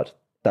 Terrified.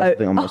 That's the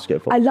thing I'm most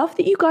scared for. I love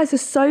that you guys are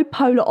so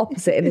polar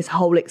opposite in this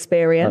whole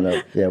experience. I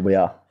know. Yeah, we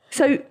are.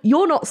 So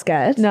you're not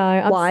scared? No,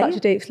 I'm Why? such a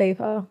deep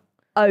sleeper.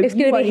 It's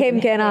going to be him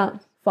getting up.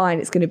 Fine,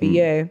 it's going to be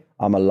you.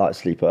 I'm a light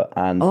sleeper,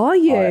 and are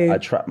you? I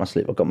track my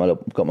sleep. I've got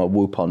my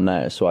Whoop on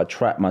now, so I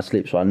track my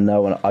sleep, so I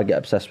know when I get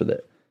obsessed with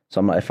it. So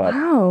I'm like,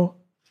 wow.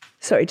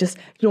 Sorry, just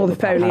ignore the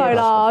foliage.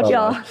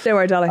 Yeah, don't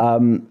worry,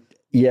 darling.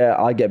 Yeah,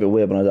 I get a bit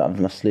weird when I don't have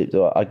enough sleep.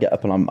 I get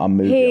up and I'm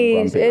moody.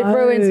 It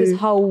ruins his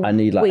whole I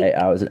need week. 8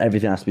 hours and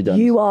everything has to be done.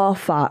 You are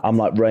fucked. I'm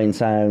like rain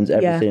sounds,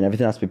 everything.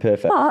 Everything has to be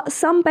perfect. But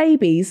some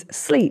babies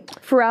sleep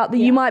throughout the...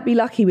 You might be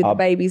lucky with the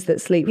babies that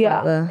sleep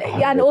throughout the...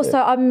 Yeah, and also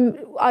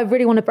I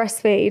really want to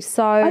breastfeed.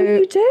 So... Oh,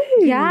 you do?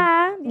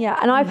 Yeah.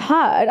 And I've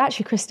heard,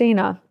 actually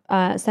Christina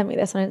sent me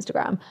this on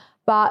Instagram,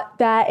 but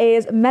there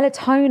is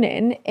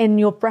melatonin in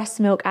your breast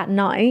milk at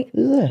night.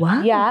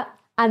 What? Yeah.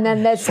 And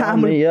then there's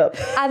Sign me up.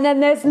 And then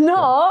there's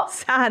not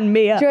Sign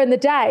me up. during the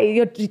day,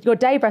 your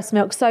day breast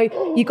milk. So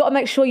you got to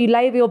make sure you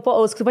label your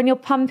bottles because when you're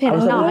pumping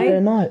at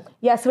night.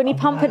 Yeah, so when you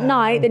pump at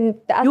night,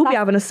 then you'll be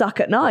having a suck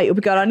at night. You'll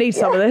be going, I need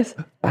some of this.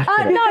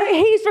 No,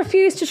 he's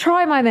refused to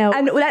try my milk.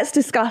 And let's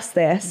discuss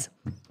this.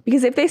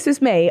 Because if this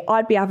was me,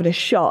 I'd be having a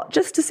shot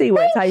just to see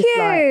what it tastes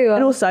like.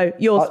 And also,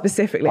 yours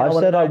specifically. I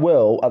said I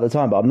will at the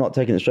time, but I'm not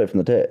taking it straight from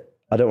the tit.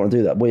 I don't want to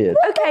do that. Weird.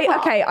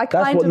 Okay.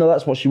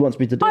 That's what she wants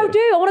me to do. I do.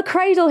 I want to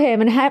cradle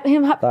him and have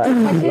him have my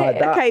tit. Like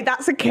that. Okay,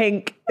 that's a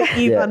kink that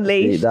you've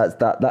unleashed. See,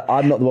 that.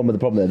 I'm not the one with the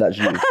problem there. That's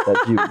you.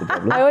 That's you with the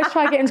problem. I always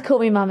try to get him to call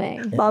me mummy.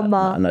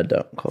 Mama. And I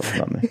don't call her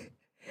mummy.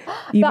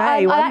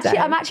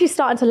 I'm actually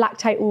starting to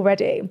lactate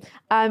already.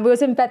 We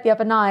was in bed the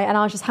other night and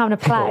I was just having a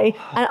play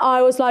and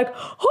I was like,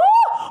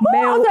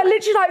 I was like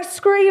literally like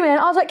screaming.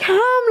 I was like, Cam,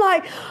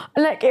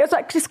 like it was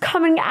like just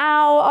coming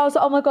out. I was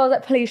like, oh my God, I was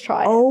like, please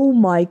try it. Oh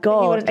my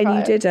God. And you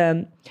it.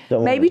 didn't.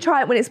 Maybe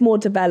try it when it's more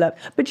developed.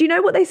 But do you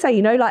know what they say?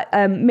 You know, like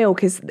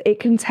milk it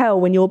can tell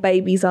when your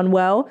baby's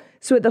unwell.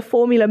 So the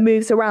formula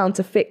moves around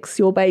to fix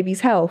your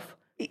baby's health.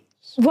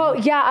 Well,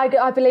 yeah,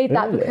 I believe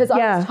that because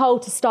I was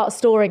told to start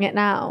storing it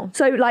now.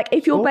 So like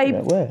if your baby...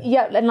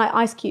 Yeah, and like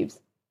ice cubes.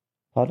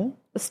 Pardon?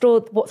 Store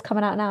what's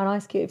coming out now in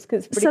ice cubes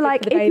because it's So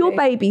like if your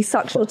baby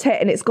sucks your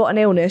tit and it's got an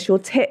illness, your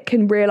tit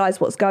can realise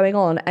what's going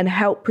on and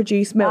help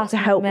produce milk to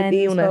help with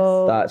the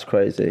illness. That's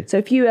crazy. So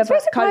if you ever it's very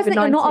surprising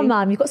that you're not a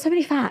mum. You've got so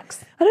many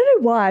facts. I don't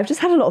know why. I've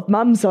just had a lot of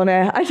mums on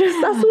it.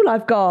 That's all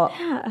I've got.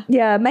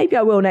 Yeah, maybe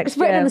I will next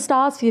year. It's written in the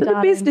stars for you, For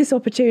the business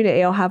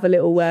opportunity, I'll have a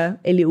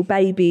little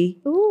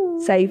baby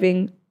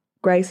saving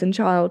Grace and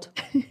child,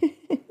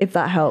 if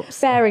that helps.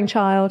 Bearing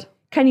child.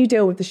 Can you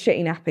deal with the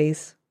shitty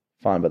nappies?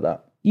 Fine with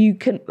that. You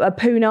can a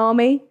poon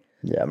army.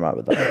 Yeah, I'm right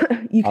with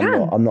that. You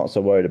can. I'm not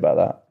so worried about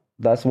that.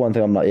 That's the one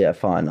thing I'm like, yeah,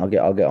 fine. I'll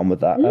get on with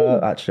that.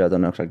 Actually, I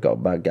don't know because I got a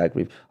bad gag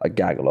reflex. I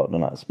gag a lot,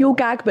 don't I? You'll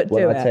gag, but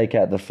when do I it. take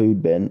out the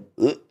food bin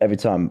every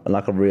time,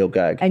 like a real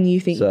gag. And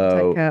you think you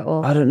take it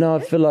off? I don't know. I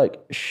feel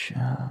like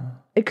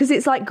because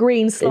it's like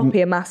green,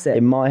 sloppy, and massive.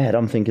 in my head,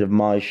 I'm thinking of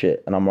my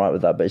shit, and I'm right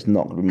with that. But it's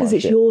not going to be my shit.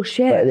 Because it's your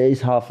shit. But it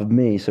is half of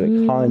me, so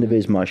it kind of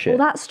is my shit.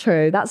 Well, that's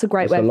true. That's a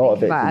great way a of lot of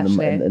thinking it about it,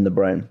 actually. in the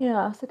brain.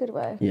 Yeah, that's a good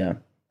way. Yeah.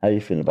 How are you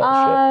feeling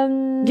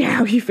about shit? Yeah,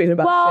 how are you feeling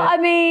about Well, shit?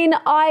 I mean,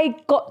 I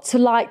got to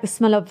like the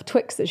smell of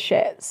Twix's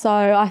shit, so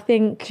I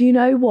think. Do you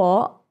know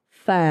what?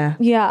 Fair.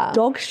 Yeah.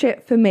 Dog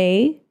shit for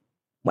me,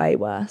 way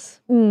worse.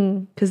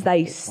 Because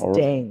they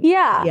stink.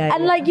 Yeah,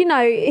 and like, you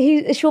know,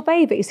 it's your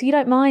baby, so you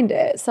don't mind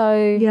it.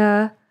 So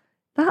Yeah.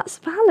 That's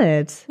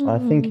valid. I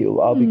think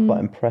I'll be quite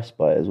impressed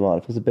by it as well.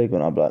 If it's a big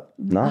one, I'll be like,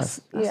 nice.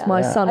 That's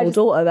my son or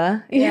daughter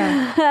there.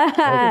 Yeah.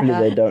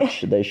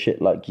 Hopefully they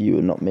shit like you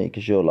and not me,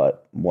 because you're like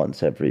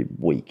once every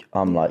week.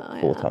 I'm like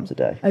 4 times a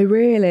day. Oh,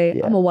 really?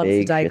 Yeah, I'm a once a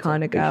big day shit,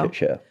 kind of big girl.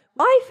 shit shitter.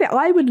 I think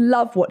I would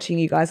love watching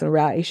you guys on a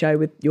reality show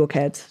with your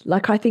kids.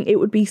 Like, I think it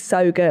would be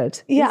so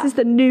good. Yeah. This is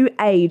the new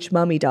age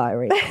mummy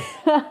diary.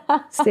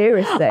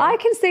 Seriously. I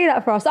can see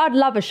that for us. I'd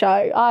love a show.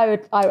 I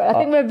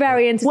think we're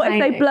very entertaining. What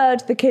if they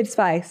blurred the kid's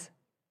face?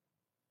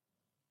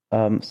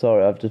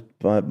 Sorry, I've just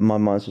my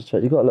mind's just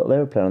changed. You've got a little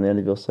aeroplane on the end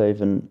of your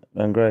save and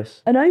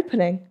Grace. An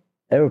opening?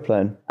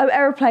 Aeroplane. Oh,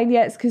 aeroplane,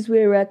 yeah, it's because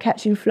we're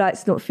catching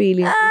flights, not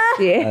feelings this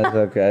year. That's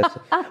okay.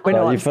 We're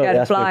not you scared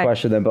of asked me a flying.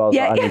 question then, but I was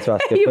like, I need to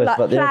ask You you were first like,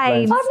 about the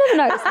airplanes. I've never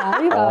noticed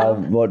that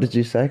either. What did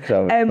you say?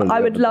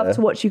 I would love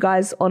to watch you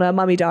guys on a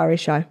mummy diary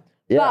show.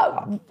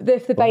 Yeah, But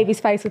if the baby's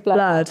face was blurred.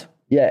 Blurred.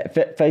 yeah.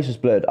 Face was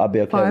blurred. I'd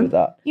be okay Fine. with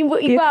that. Well,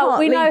 can't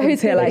we know leave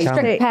who's until going to be like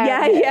strict 8.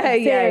 parents. Yeah.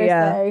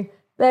 Seriously.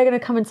 They're going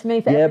to come into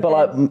me for Yeah, everything.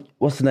 but like,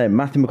 what's the name?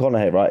 Matthew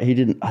McConaughey, right? He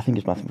didn't. I think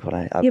it's Matthew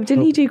McConaughey. Yeah, but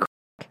didn't he do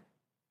crack?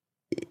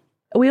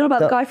 Are we on about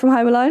the guy from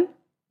Home Alone?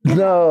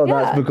 No,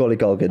 that's Macaulay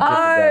Culkin.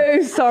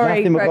 Oh,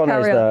 sorry. Matthew Right,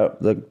 McConaughey's carry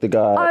on. the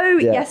guy. Oh,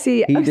 yes,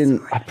 he- He oh, didn't.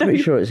 sorry. I'm pretty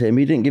sure it's him.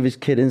 He didn't give his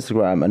kid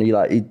Instagram, and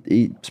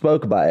he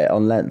spoke about it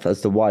on length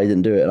as to why he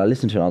didn't do it. And I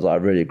listened to it, and I was like, I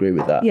really agree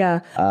with that.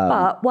 Yeah.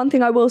 But one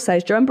thing I will say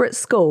is, do you remember at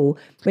school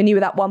when you were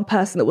that one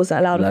person that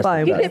wasn't allowed a That's the-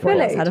 phone? You but get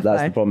everyone else bullied. had a That's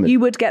the phone? problem. You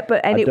would get,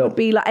 and it don't- would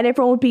be like, and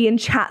everyone would be in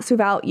chats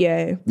without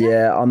you.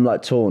 Yeah, I'm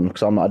like torn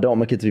because I'm like, I don't want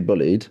my kid to be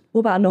bullied. What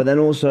about not? But then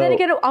also, Then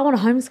again, I want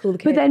to homeschool the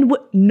kid. But then,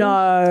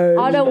 no.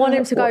 I don't want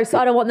him to go. I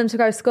don't want them to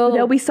go to school.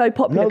 They'll be so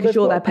popular no, because they've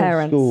you're got their to go to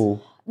parents.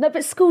 school. No,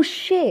 but school's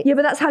shit. Yeah,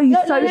 but that's how you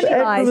No, socialise.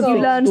 everyone's You got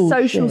learn school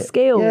social shit.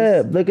 skills.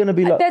 Yeah, they're going to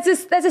be like.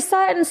 There's a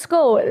certain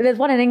school. There's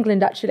one in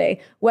England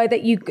actually where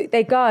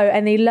they go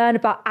and they learn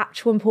about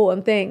actual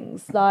important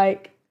things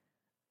like.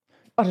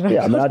 I don't know.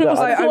 Yeah, I mean, I don't-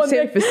 I'm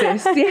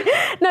synthesis.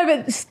 Yeah. No,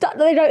 but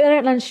they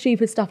don't learn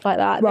stupid stuff like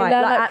that. Right, they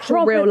learn like actual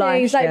proper real life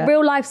things, shit. like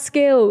real life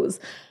skills,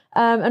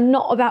 and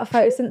not about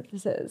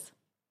photosynthesis.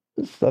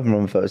 There's nothing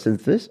wrong with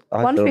photosynthesis.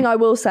 One thing I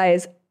will say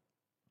is,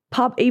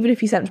 even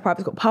if you sent them to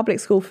private school, public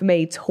school for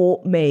me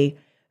taught me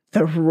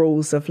the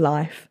rules of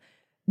life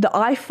that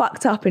I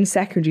fucked up in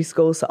secondary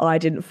school, so I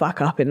didn't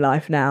fuck up in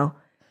life now.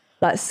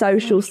 Like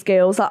social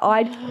skills,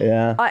 like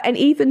and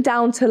even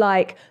down to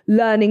like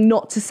learning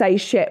not to say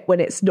shit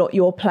when it's not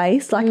your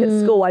place. Like at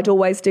school, I'd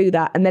always do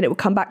that, and then it would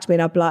come back to me,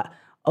 and I'd be like,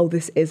 "Oh,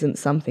 this isn't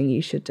something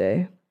you should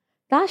do."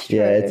 That's true.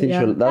 Yeah, it teaches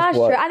you, That's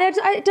why, true, and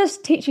it does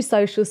teach you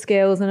social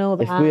skills and all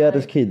that. If we had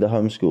a kid that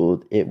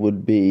homeschooled, it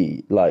would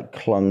be like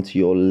clung to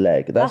your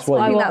leg. That's what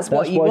why I you, want. That's what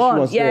why you she want.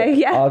 wants to do Yeah, it.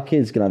 yeah. Our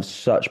kids can have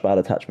such bad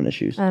attachment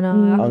issues. I know.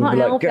 I'm I gonna can't be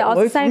like, help it. get I was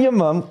away the from same. your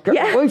mum.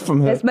 Get away from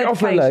her. There's Get off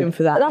her medication leg.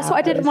 for that. That's what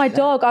I did with my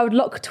dog. I would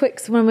lock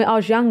Twix when I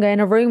was younger in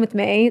a room with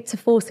me to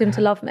force him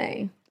to love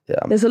me. Yeah,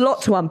 There's a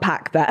lot to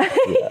unpack there.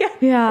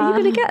 Yeah. Are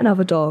you going to get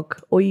another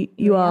dog, or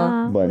you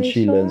are? when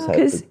she learns how to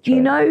Because train.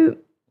 you know,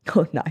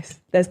 oh, nice.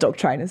 There's dog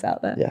trainers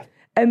out there. Yeah.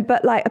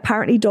 But like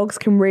apparently dogs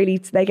can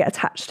they get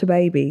attached to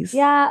babies.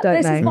 Yeah, don't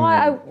this they? is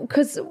why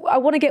because I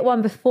want to get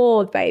one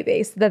before the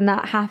baby, so then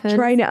that happens.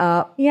 Train it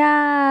up.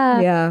 Yeah.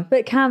 Yeah.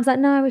 But Cam's like,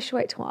 no, we should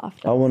wait till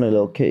after. I want a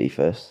little kitty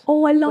first.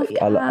 Oh, I love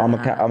cats. I'm a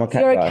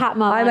cat. You're guy. a cat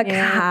mum. I'm a aren't you?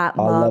 cat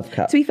mum. I love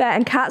cats. To be fair,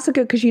 and cats are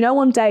good because you know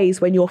on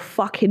days when you're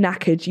fucking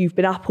knackered, you've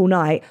been up all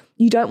night,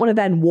 you don't want to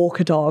then walk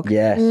a dog.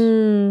 Yes.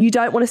 You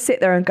don't want to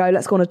sit there and go,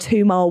 let's go on a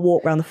 2-mile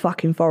walk around the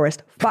fucking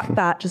forest. Fuck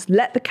that. Just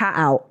let the cat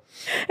out.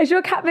 Has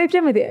your cat moved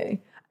in with you?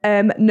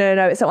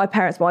 No, it's not my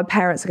parents, but my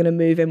parents are going to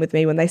move in with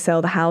me when they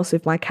sell the house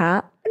with my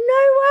cat.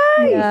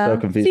 No way. So So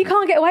confusing. you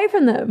can't get away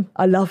from them.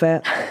 I love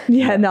it.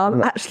 Yeah, no,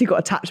 I've actually got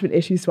attachment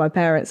issues to my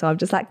parents, so I'm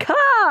just like, come.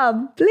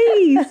 come.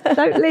 Please,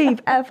 don't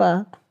leave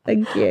ever.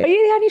 Thank you. Are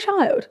you the only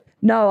child?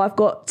 No, I've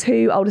got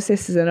 2 older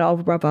sisters and an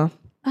older brother.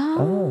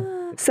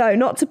 Oh. So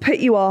not to put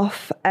you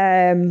off,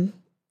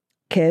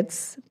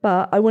 kids,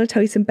 but I want to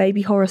tell you some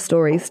baby horror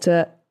stories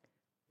to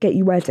get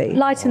you ready.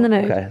 Lighten the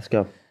mood. Okay, let's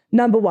go.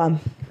 Number 1,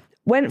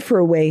 went for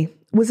a wee,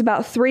 was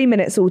about 3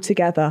 minutes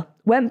altogether,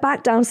 went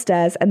back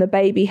downstairs and the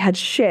baby had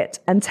shit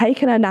and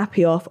taken her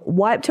nappy off,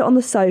 wiped it on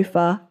the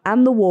sofa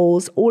and the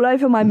walls, all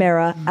over my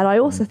mirror, and I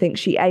also think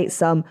she ate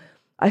some.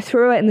 I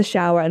threw it in the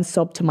shower and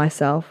sobbed to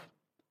myself.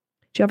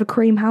 Do you have a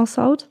cream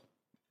household?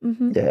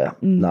 Mm-hmm. Yeah.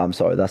 No, I'm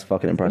sorry. That's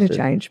fucking impressive.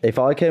 Change. If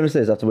I came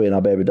upstairs after we and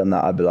our baby done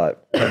that, I'd be like,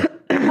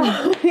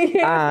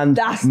 and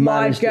That's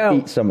my managed girl. to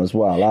eat some as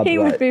well. I'd He be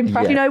would like, be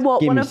impressed. You know what?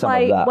 give One me of some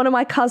of that.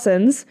 my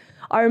cousins,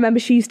 I remember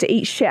she used to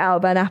eat shit out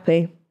of her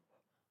nappy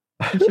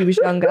when she was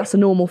younger. That's a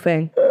normal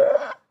thing.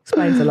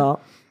 Explains a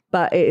lot,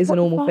 but it is a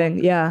normal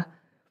thing. Yeah.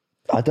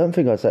 I don't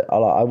think I'd say.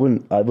 I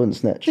wouldn't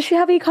snitch. Does she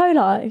have E.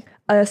 coli?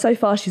 So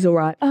far, she's all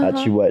right.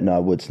 Actually, wait, no, I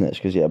would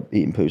snitch because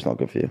eating poo's not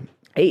good for you.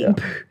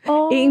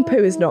 Eating poo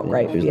is not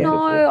great for you.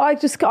 No, I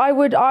just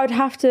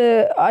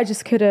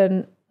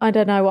couldn't. I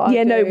don't know what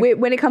I'd do.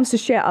 When it comes to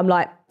shit, I'm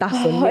like, that's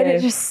on you. And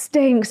it just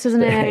stinks,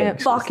 doesn't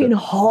it? Fucking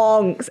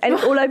honks. And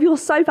it's all over your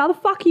sofa. How the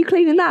fuck are you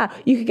cleaning that?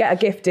 You could get a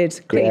gifted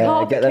clean Yeah,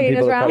 carpet get them cleaners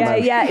people that around. come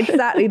round. Yeah,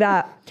 exactly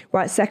that.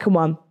 Right, second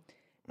one.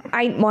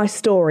 Ain't my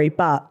story,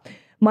 but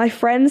my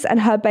friend's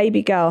and her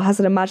baby girl has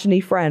an imaginary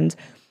friend.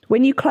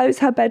 When you close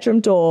her bedroom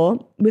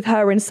door with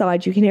her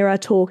inside, you can hear her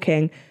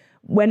talking.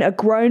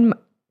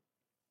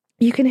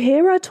 You can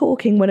hear her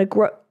talking when a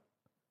grown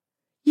man's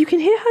voice. You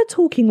can hear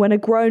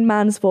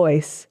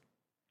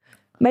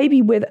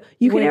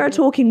her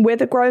talking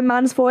with a grown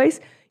man's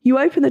voice. You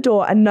open the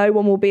door and no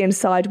one will be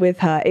inside with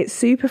her. It's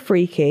super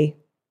freaky.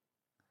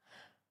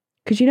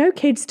 Because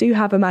kids do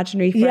have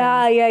imaginary friends.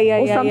 Yeah.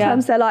 Or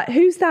sometimes they're like,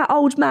 who's that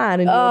old man?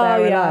 And you're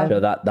there alone. So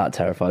that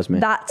terrifies me.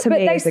 That to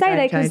But me they is a say game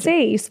they can changer.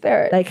 see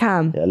spirit. They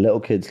can. Yeah,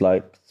 little kids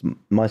like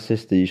my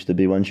sister used to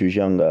be when she was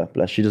younger.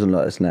 Bless, she doesn't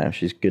like this now.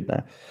 She's good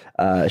now.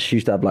 She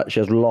used to have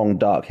she has long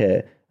dark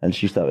hair, and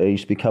it used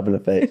to be covering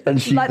her face.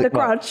 And she Like used The to,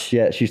 Grudge?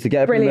 Yeah, she used to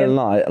get up in the middle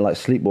of the night and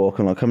sleepwalk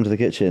and come to the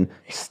kitchen,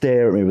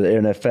 stare at me with her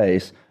in her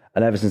face.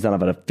 And ever since then, I've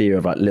had a fear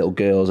of little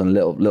girls and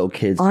little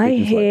kids. I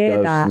speaking to, hear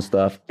ghosts that. and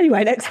stuff.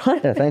 Anyway, next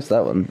one. Yeah, thanks for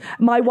that one.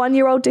 My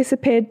 1-year-old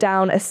disappeared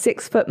down a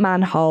 6-foot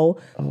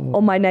manhole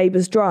on my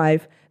neighbour's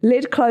drive.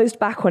 Lid closed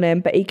back on him,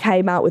 but he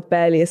came out with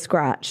barely a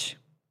scratch.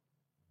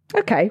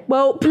 Okay,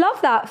 well,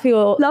 Love that for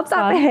your love that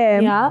son. for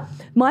him. Yeah.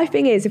 My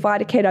thing is, if I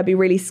had a kid, I'd be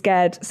really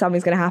scared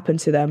something's going to happen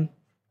to them.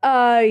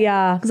 Oh,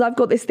 yeah. Because I've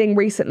got this thing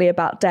recently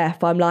about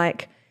death. I'm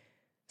like,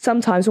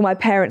 sometimes when my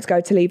parents go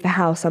to leave the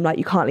house, I'm like,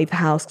 you can't leave the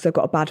house because I've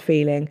got a bad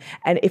feeling.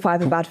 And if I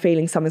have a bad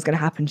feeling, something's going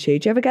to happen to you.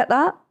 Do you ever get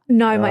that?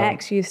 No, my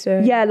ex used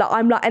to. Yeah,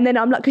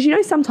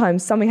 because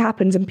sometimes something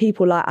happens and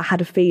people I had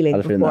a feeling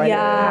before I left the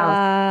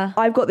house.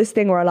 I've got this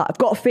thing where I've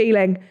got a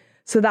feeling,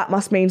 so that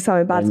must mean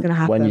something bad's going to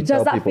happen. When you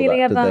tell that people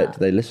feeling that, ever- do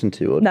they listen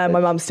to you? Or No, do my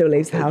they- mum still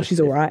leaves the house.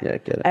 She's all right. Yeah,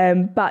 get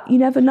it. But you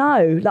never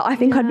know. I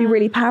think I'd be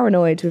really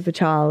paranoid with a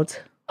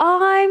child.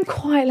 I'm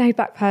quite a laid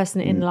back person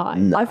in life.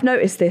 I've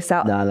noticed this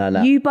out.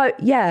 No. You both,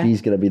 yeah.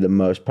 She's going to be the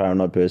most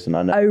paranoid person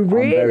I know. Oh,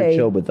 really? I'm very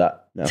chilled with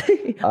that. No.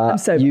 I'm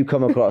so- You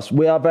come across.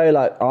 We are very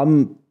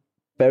I'm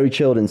very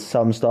chilled in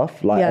some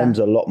stuff. Em's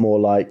a lot more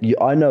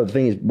I know the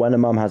thing is, when a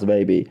mum has a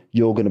baby,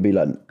 you're going to be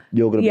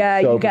you're going to be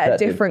so you get a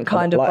protective. different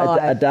kind of a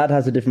vibe. dad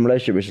has a different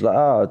relationship, which is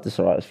it's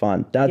all right, it's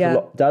fine.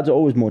 Dads are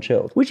always more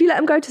chilled. Would you let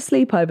them go to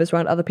sleepovers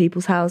around other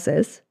people's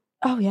houses?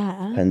 Oh,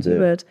 yeah. Depends You who.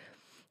 would.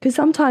 Because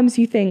sometimes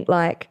you think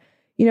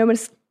when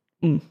it's,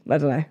 I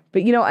don't know,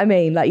 but you know what I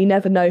mean? You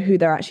never know who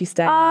they're actually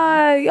staying.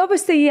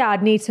 Obviously, yeah,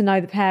 I'd need to know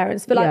the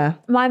parents. But Yeah.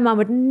 my mum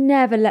would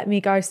never let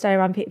me go stay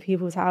around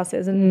people's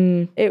houses.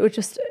 And it would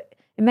just,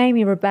 it made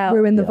me rebel.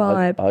 Ruin the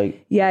vibe.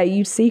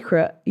 You'd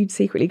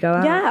secretly go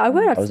out. Yeah, I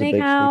would. I'd I was a sneak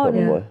big out.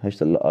 sleepover boy. I used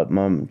to my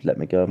mum let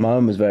me go. My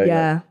mum was very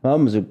my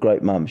mum was a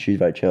great mum. She was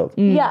very chilled.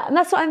 Yeah, and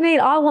that's what I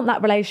mean. I want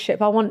that relationship.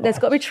 There's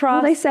got to be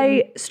trust. Well, they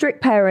say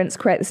strict parents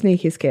create the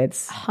sneakiest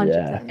kids.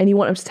 100%. And you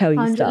want them to tell you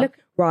 100. stuff. Look-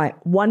 Right,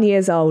 1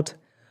 year old.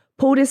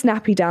 Pulled his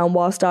nappy down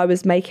whilst I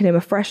was making him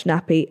a fresh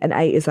nappy and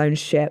ate his own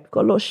shit.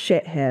 Got a lot of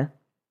shit here.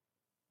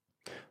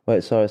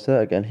 Wait, sorry, say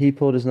that again. He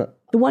pulled his The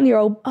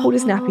 1-year-old pulled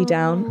his nappy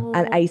down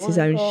and ate his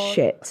own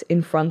shit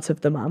in front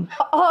of the mum.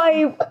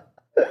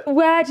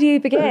 Where do you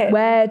begin?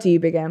 Where do you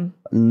begin?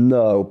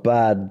 No,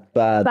 bad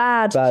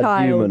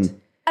child.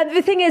 human. And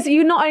the thing is,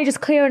 you're not only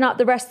just clearing up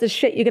the rest of the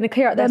shit, you're going to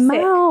clear up their sick.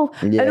 mouth.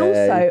 Yeah, and you've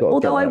also, got to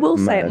although get I will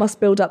that say it mad. must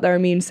build up their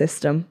immune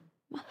system.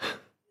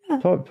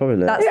 Probably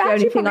not. That's It the only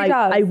actually thing probably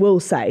does. I will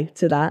say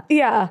to that.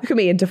 Yeah. Look at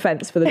me in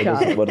defence for the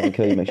child. What doesn't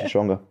kill you makes you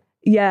stronger.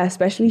 Yeah,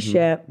 especially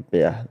shit.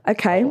 Yeah.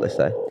 Okay. That's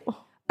what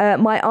they say.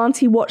 My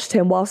auntie watched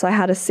him whilst I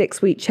had a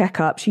 6-week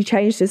checkup. She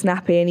changed his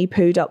nappy and he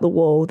pooed up the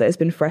wall that has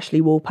been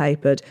freshly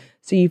wallpapered.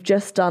 So you've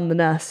just done the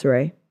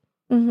nursery.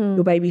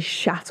 Your baby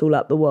shat all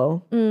up the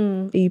wall.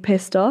 Are you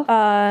pissed off?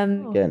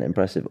 Again,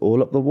 impressive.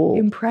 All up the wall.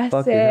 Impressive.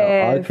 Fucking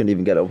hell. I couldn't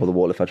even get it up on the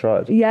wall if I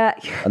tried. Yeah.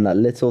 And that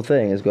little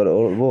thing has got it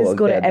all up the wall. It's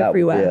got it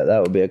everywhere.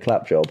 That would be a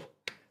clap job.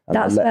 And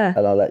That's fair.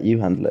 And I'll let you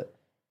handle it.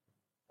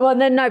 Well,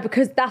 then no,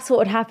 because that's what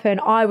would happen.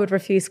 I would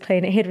refuse to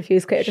clean it. He'd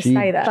refuse to clean it. Just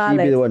stay there. She'd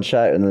be the one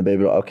shouting and the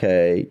baby like,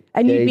 okay.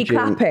 And you'd be gauging,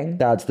 clapping.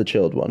 Dad's the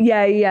chilled one.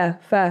 Yeah,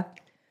 fair.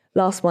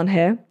 Last one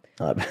here.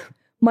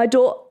 My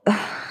daughter,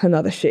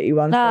 another shitty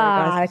one.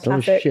 Sorry, guys.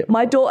 Classic. Shit.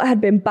 My daughter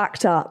had been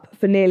backed up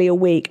for nearly a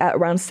week at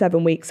around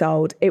 7 weeks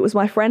old. It was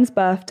my friend's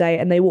birthday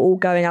and they were all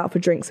going out for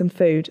drinks and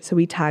food, so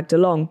we tagged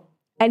along.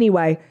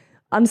 Anyway,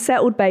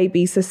 unsettled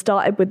baby, so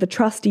started with the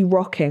trusty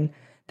rocking,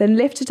 then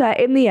lifted her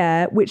in the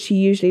air, which she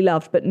usually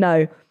loved, but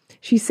no.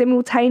 She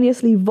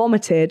simultaneously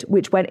vomited,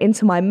 which went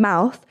into my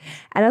mouth,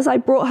 and as I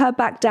brought her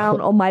back down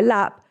on my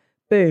lap,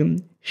 boom,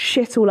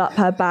 shit all up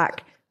her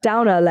back,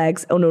 down her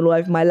legs and all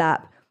over my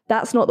lap.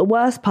 That's not the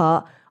worst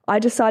part. I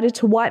decided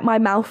to wipe my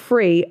mouth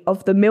free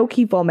of the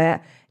milky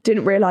vomit.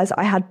 Didn't realise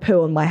I had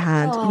poo on my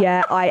hand. Oh.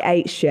 Yeah, I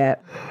ate shit.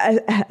 As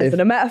an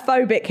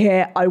emetophobic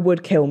here, I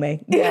would kill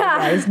me.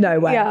 Yeah. There's no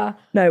way. Yeah.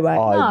 No way.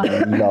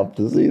 I'd love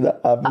to see that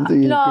happen to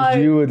you. Because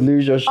you would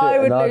lose your shit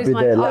and I'd be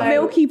there. A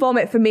milky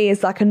vomit for me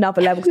is like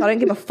another level because I don't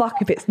give a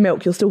fuck if it's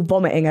milk. You're still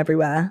vomiting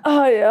everywhere.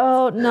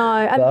 Oh no.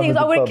 And things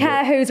I wouldn't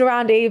care who's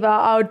around either.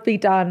 I would be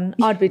done.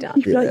 I'd be done.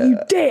 You'd be like, you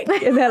dick.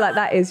 And they're like,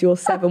 that is your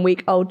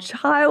 7-week-old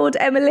child,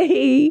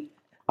 Emily.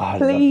 I'd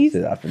Please.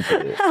 love to see that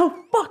happen to you. How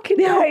fucking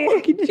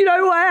hell? Do you know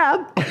who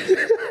I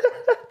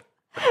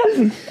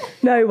am?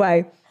 No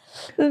way.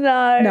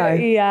 No.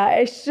 Yeah,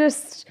 it's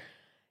just,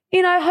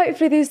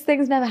 hopefully these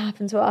things never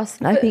happen to us.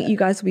 I think you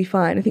guys will be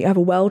fine. I think you have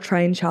a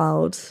well-trained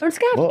child. I'm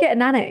scared to get a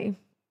nanny.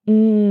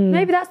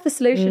 Maybe that's the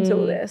solution to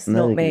all this.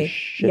 No, Not me.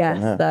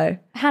 Yes, though.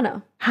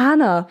 Hannah.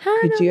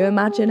 Could you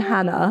imagine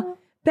Hannah?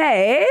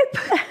 Babe,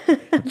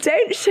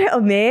 don't shit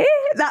on me.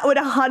 That would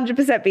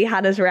 100% be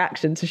Hannah's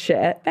reaction to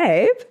shit.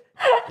 Babe.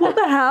 What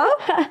the hell?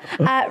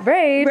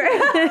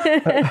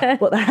 Rude.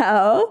 What the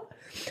hell?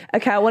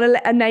 Okay, I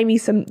want to name you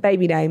some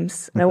baby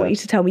names. And I want you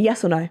to tell me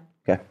yes or no.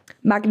 Okay.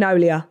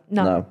 Magnolia.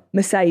 No.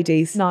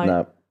 Mercedes.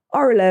 No.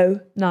 Orlo.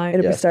 No. In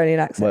a Bristolian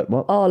accent. Wait,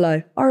 what?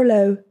 Arlo.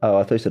 Orlo. Oh,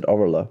 I thought you said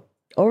Orlo.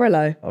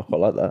 Orlo. I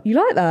quite like that. You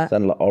like that?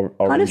 Sound like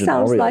kind of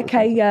sounds like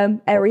a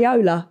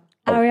areola.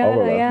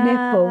 Areola, yeah.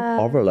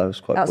 Nipple.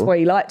 Orlo's quite That's cool. why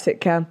you liked it,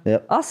 Cam.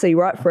 Yep. I'll see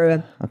right through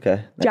him.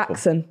 Okay.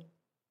 Jackson.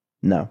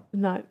 No.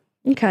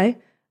 Okay.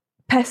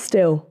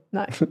 Pestil.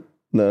 No.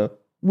 No.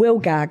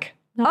 Wilgag.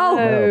 No.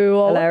 Oh,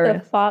 what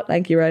hilarious. the fuck?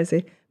 Thank you,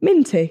 Rosie.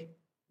 Minty.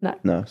 No.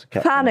 It's a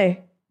cat.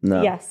 Fanny.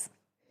 No. Yes.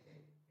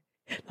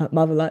 Like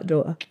mother, like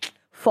daughter.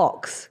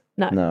 Fox.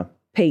 No. No.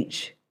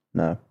 Peach.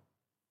 No.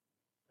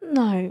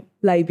 No.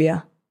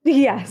 Labia.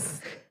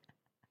 Yes.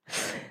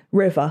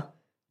 River.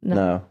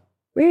 No.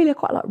 Really, I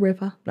quite like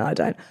River. No, I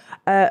don't.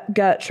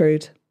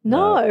 Gertrude.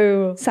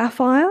 No.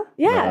 Sapphire.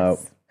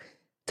 Yes.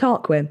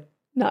 Tarquin.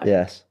 No.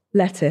 Yes.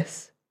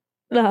 Lettuce.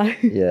 No.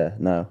 Yeah.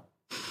 No.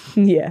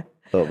 Yeah.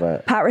 Thought about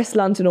it. Paris,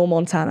 London, or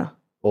Montana.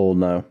 All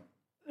no.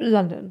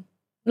 London.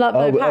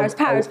 Paris.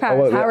 Paris,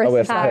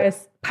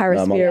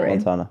 Fury.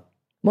 Montana.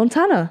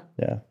 Montana.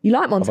 Yeah. You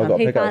like Montana?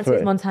 He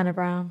fancies Montana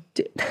Brown.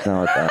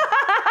 No, I don't.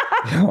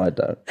 No, I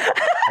don't.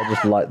 I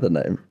just like the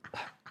name.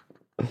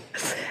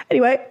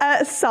 Anyway,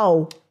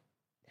 Soul.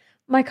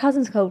 My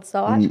cousin's called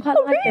Soul. I actually quite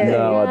like it.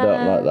 No, I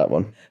don't like that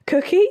one.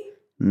 Cookie.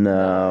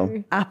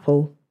 No.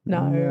 Apple.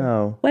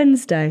 No.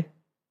 Wednesday.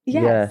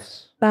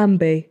 Yes.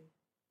 Bambi.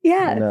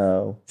 Yes.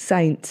 No.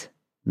 Saint.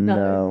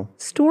 No.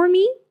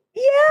 Stormy.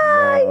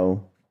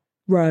 No.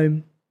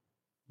 Rome.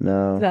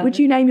 No. Would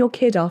you name your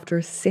kid after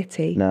a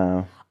city?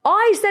 No.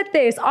 I said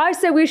this. I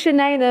said we should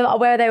name them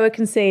where they were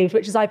conceived,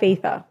 which is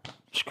Ibiza.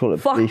 Just call it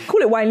Fuck, beef.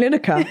 call it Wayne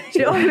Lineker. Do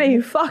you know what I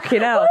mean?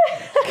 Fucking hell.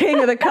 King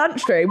of the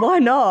country. Why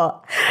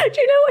not?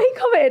 Do you know what he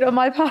commented on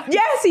my post?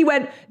 Yes, he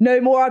went, no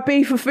more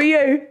Ibiza for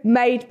you.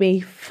 Made me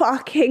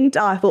fucking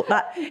die. I thought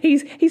that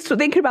he's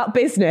thinking about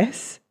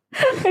business.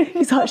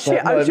 He's like,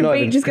 shit, Ocean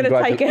Beach is going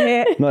to take a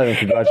hit. Not even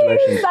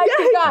congratulations. Like,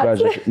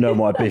 Congratulations. No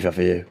more beef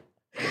for you.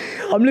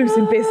 I'm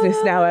losing business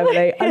now,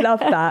 Emily. I love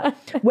that.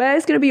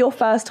 Where's going to be your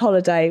first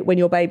holiday when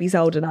your baby's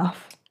old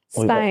enough?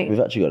 Spain. We've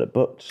actually got it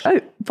booked.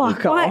 Oh,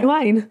 fuck off.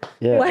 Wayne.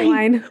 Yeah.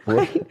 Wayne.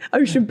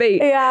 Ocean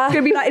Beach. Yeah. It's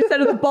going to be like, instead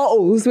of the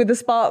bottles with the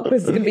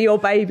sparklers, it's going to be your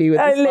baby with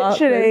the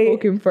sparklers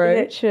walking through.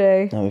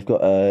 Literally. No, we've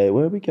got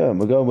where are we going?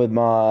 We're going with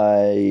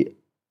my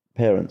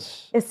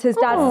parents. It's his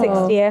dad's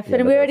 60th,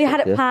 and we already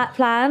had it 60th.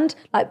 planned,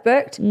 like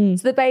booked. So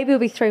the baby will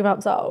be 3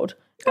 months old.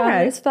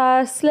 Okay. His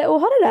first little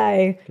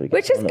holiday,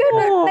 which is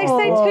good. They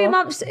say 2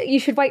 months. You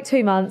should wait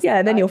 2 months. Yeah,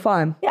 and then you're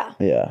fine. Yeah.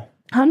 Yeah.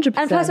 100%.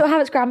 And plus, it'll have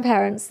its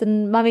grandparents.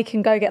 Then mummy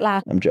can go get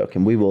last. I'm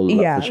joking. We will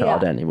love the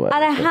child anyway.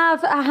 And I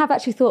have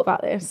actually thought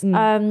about this.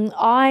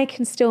 I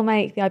can still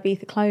make the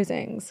Ibiza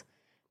closings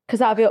because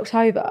that'll be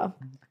October.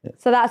 Yeah.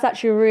 So that's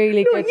actually a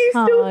really good you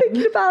time. still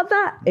thinking about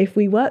that? If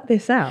we work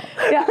this out.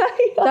 Yeah.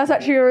 That's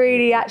actually a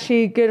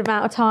really good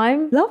amount of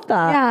time. Love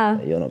that.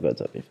 Yeah. You're not going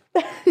to beef.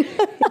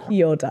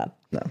 You're done.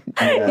 No.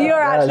 You're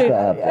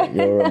actually...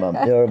 You're a mum.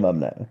 You're a mum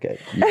now. Okay.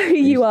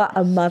 You are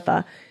a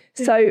mother.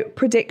 So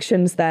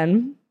predictions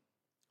then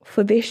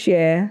for this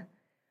year.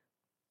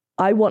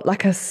 I want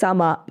like a sum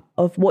up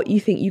of what you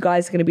think you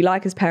guys are going to be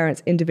like as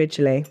parents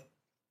individually.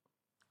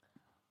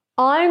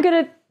 I'm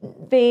going to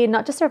be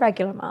not just a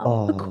regular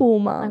mum. A cool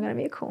mum. I'm going to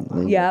be a cool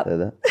mum. Yeah,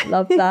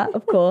 love that,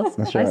 of course.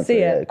 I see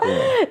it.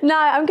 Cool. No,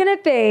 I'm going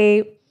to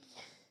be...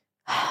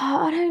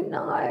 I don't know.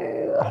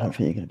 I don't think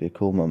you're going to be a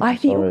cool mum. I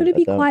think you're going to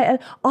be quite a...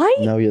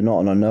 No, you're not,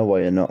 and I know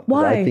why you're not.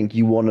 Why? I think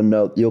you want to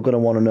know... You're going to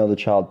want to know the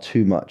child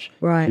too much.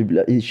 Right.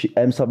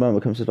 Em's type of mum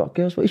comes and says, like,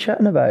 girls, what are you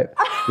chatting about?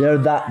 You know,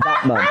 that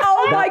mum.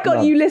 Oh my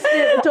God, you listening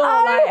at the door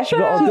like, she's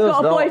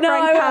got a boyfriend,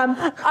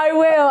 Cam. I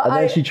will. And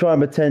then she try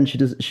and pretend she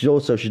does.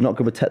 She's not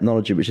good with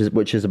technology, which is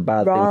a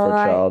bad thing for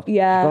a child.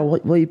 Yeah. She's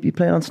like, what are you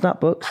playing on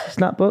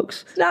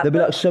Snapbooks? There'll be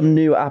like some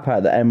new app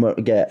out that Em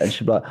won't get, and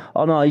she'll be like,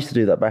 oh no, I used to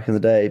do that back in the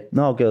day.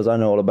 No, girls, I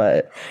know all about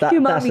it.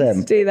 Your mum That's needs Em.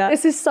 to do that.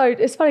 This is so...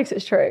 It's funny because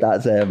it's true.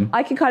 That's Em.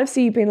 I can kind of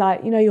see you being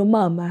like, you know, your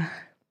mum.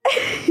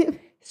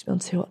 It's been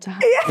too hot to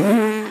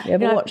have. You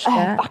ever watched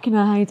that? Back in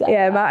the heyday.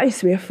 Yeah, man, I used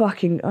to be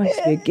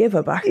a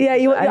giver back. Yeah,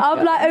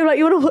 I'm like,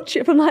 you want to watch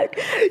it from like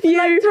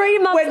 3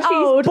 months when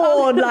old. she's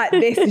born, like,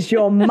 this is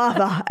your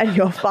mother and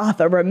your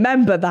father.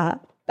 Remember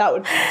that. That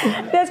would.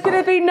 There's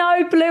going to be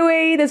no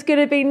Bluey. There's going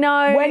to be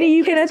no... When are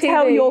you going to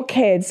tell your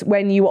kids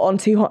when you were on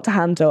Too Hot to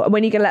Handle? And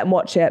when are you going to let them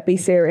watch it? Be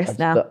serious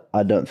now.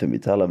 I don't think we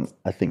tell them.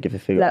 I think if they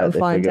figure Let it out, them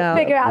find out.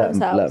 Figure it out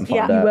themselves. Let them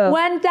find out. You will.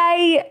 When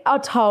they are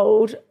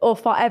told, or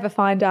ever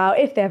find out,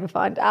 if they ever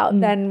find out,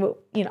 then,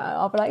 you know,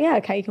 I'll be like, yeah,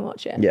 okay, you can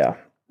watch it. Yeah.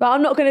 But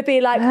I'm not going to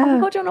be like, oh my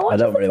God, do you want to watch I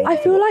don't it? really I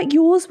feel like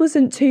yours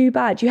wasn't too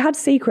bad. You had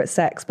secret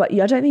sex, but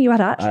I don't think you had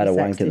actual I had a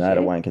sex.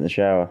 wank in the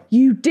shower.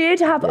 You did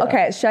have.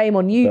 Okay, it's shame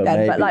on you So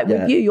then. But maybe, like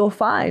with you, you're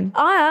fine.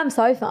 I am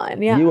so fine,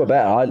 yeah. You were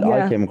better.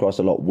 I came across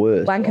a lot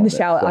worse. Wank in the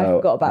shower. I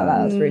forgot about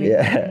that. That's really.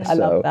 Yeah. I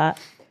love that.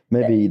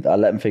 Maybe I'll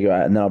let them figure it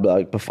out, and then I'll be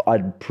like,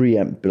 I'd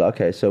preempt, be like,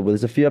 okay, so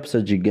there's a few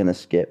episodes you're gonna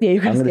skip. Yeah,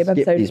 you're gonna I'm skip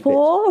episode these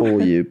 4 bits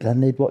for you. But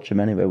then they'd watch them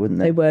anyway, wouldn't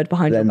they? They would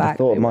behind your then back.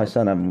 the thought of they my would.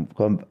 son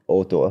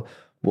or daughter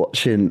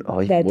watching. Their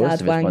Worse dad if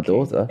it's my wanking.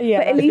 daughter. Yeah.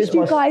 But at least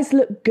you guys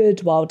look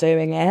good while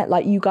doing it.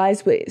 Like you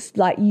guys, it's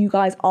like you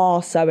guys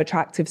are so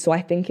attractive. So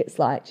I think it's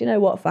like, do you know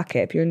what? Fuck it.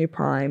 If you're in your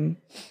prime,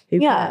 who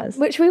cares?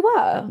 Which we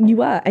were. You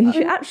were, and you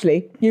should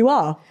actually. You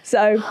are.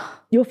 So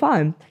you're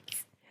fine.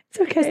 It's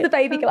okay. It's the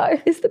baby glow.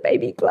 It's the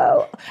baby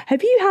glow.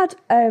 Have you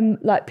had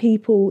like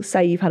people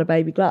say you've had a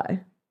baby glow?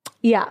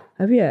 Yeah.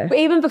 Have you? But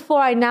even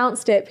before I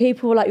announced it,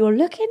 people were like, you're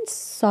looking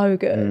so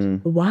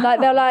good. Wow. Like,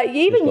 they're like,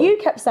 even you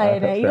kept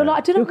saying it. You're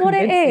like, I don't know what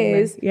it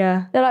is.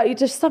 Yeah. They're like,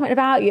 just something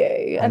about you.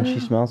 And she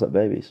smells like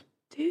babies.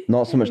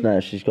 Not so much now,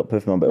 she's got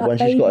perfume on, but Like when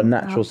she's got a baby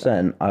natural powder.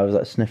 scent, I was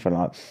like sniffing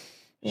like,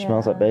 she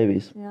smells like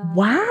babies.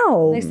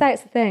 Wow. They say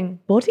it's a thing.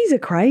 Bodies are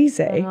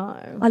crazy.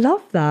 know. I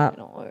love that.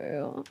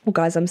 No. Well,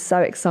 guys, I'm so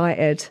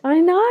excited I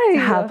know. to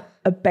have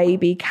a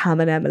baby Cam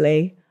and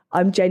Emily.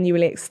 I'm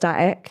genuinely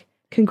ecstatic.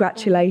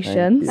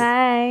 Congratulations.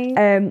 Hey.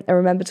 And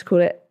remember to call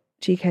it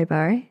GK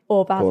Barry.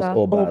 Or Bazza.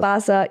 Or Or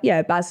Baz. Bazza.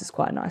 Yeah, Baz is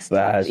quite a nice.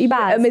 Baz.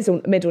 Baz.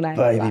 A middle name.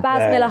 Baby Baz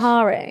Baz.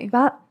 Milahari.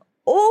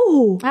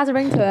 Oh, Has a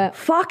ring to it.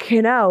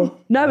 fucking hell.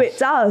 No, it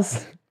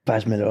does.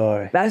 Baz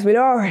Milahari. Baz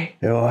Midori.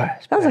 Yeah.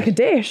 Sounds like a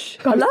dish.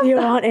 I love Your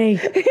that.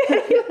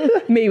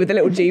 auntie. Me with a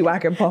little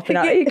G-Wagon popping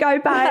out. Here you go,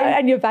 babe.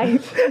 And your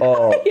babe.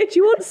 Oh, Yeah, do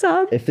you want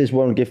some? if there's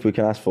one gift we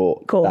can ask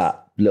for, Course.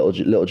 that little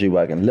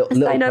G-Wagon. Little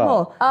Say no car.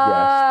 more.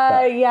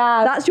 Yes.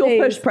 Yeah. That's your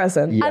please. push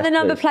present. Yes, And the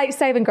number please. plate,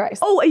 saving grace.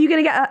 Oh, are you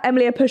going to get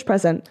Emily a push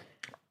present?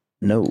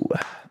 No,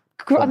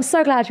 I'm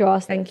so glad you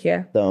asked. Thank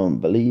you. don't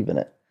believe in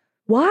it.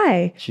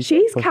 Why? She's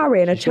She's got-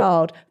 carrying a she's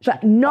got- child for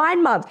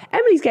 9 months.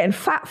 Emily's getting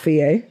fat for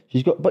you.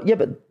 She's got, but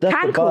that's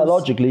Cankles.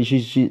 biologically,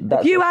 that's you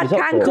what had she's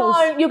up for. cankles-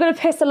 Don't. You're going to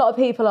piss a lot of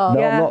people off.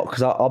 No, Yeah. I'm not,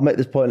 because I'll make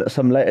this point at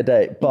some later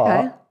date. But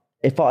Okay.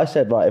 if I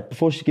said, right,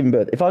 before she's giving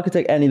birth, if I could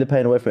take any of the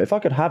pain away from it, if I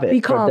could have it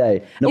You for can't. a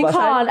day. You but I-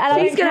 can't, and I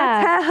She's don't going to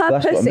care. tear her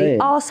That's what I pussy mean.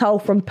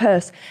 arsehole from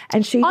purse.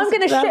 And she I'm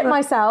going to shit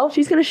myself.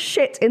 She's going to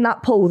shit in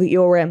that pool that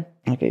you're in.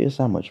 I'll get you a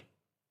sandwich.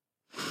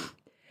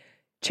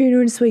 Tuna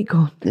and sweet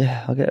corn.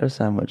 Yeah, I'll get her a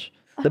sandwich.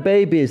 The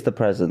baby is the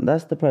present.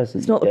 That's the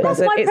present. It's not the Yeah.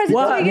 present. my It's present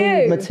work. to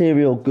you.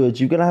 Material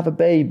goods. You're going to have a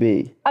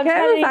baby. I'm Get her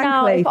telling you a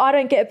now, Van if Cleef. I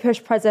don't get a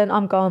push present,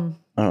 I'm gone.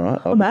 All right.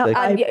 I'm out.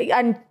 And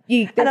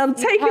you And I'm you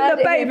taking heard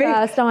the it here baby.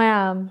 First, I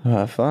am. All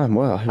right, fine.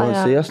 Well, you want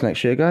to see us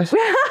next year, guys?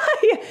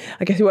 Yeah.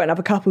 I guess we won't have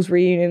a couples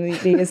reunion in a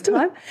year's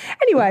time.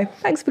 Anyway,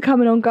 thanks for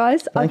coming on,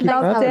 guys. Thank you for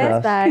loved having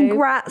it. us.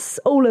 Congrats,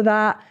 all of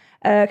that.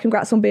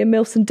 Congrats on being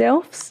MILFs and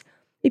DILFs.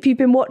 If you've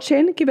been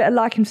watching, give it a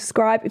like and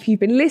subscribe. If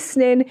you've been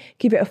listening,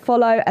 give it a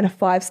follow and a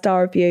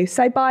 5-star review.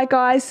 Say bye,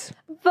 guys.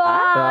 Bye.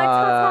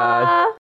 Ta-ta.